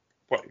stuff, but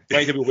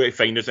why do we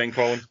find us then,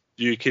 Colin?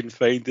 You can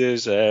find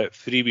us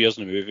 3 Beers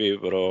in a Movie.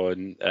 We're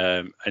on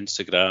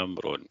Instagram,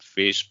 we're on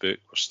Facebook,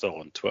 we're still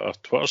on Twitter.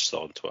 Twitter's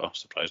still on Twitter,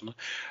 surprisingly.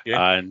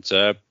 Yeah. And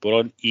we're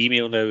on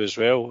email now as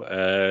well.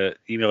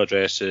 Email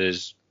address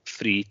is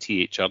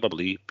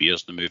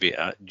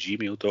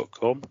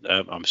beersinthemovie@gmail.com.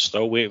 I'm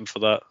still waiting for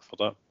that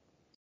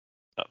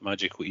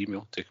magical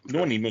email to come. No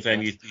one emails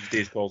any these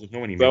days, Paul. No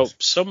one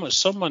emails. Well,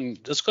 someone,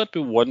 there's got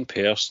to be one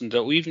person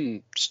that will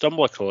even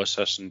stumble across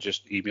this and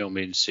just email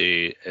me and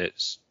say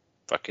it's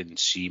fucking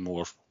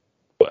Seymour,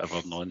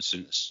 whatever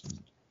nonsense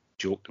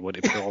joke they want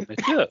to put on me.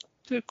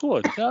 Do it, go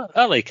on.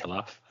 I like a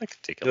laugh. I can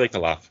take it. You like a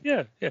laugh?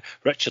 Yeah.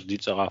 Richard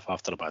needs a laugh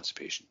after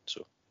emancipation.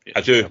 So yeah,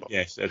 I do.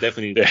 Yes, I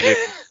definitely need a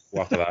laugh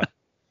after that.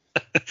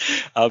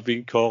 I've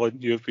been Colin.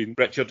 You've been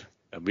Richard,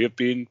 and we've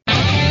been.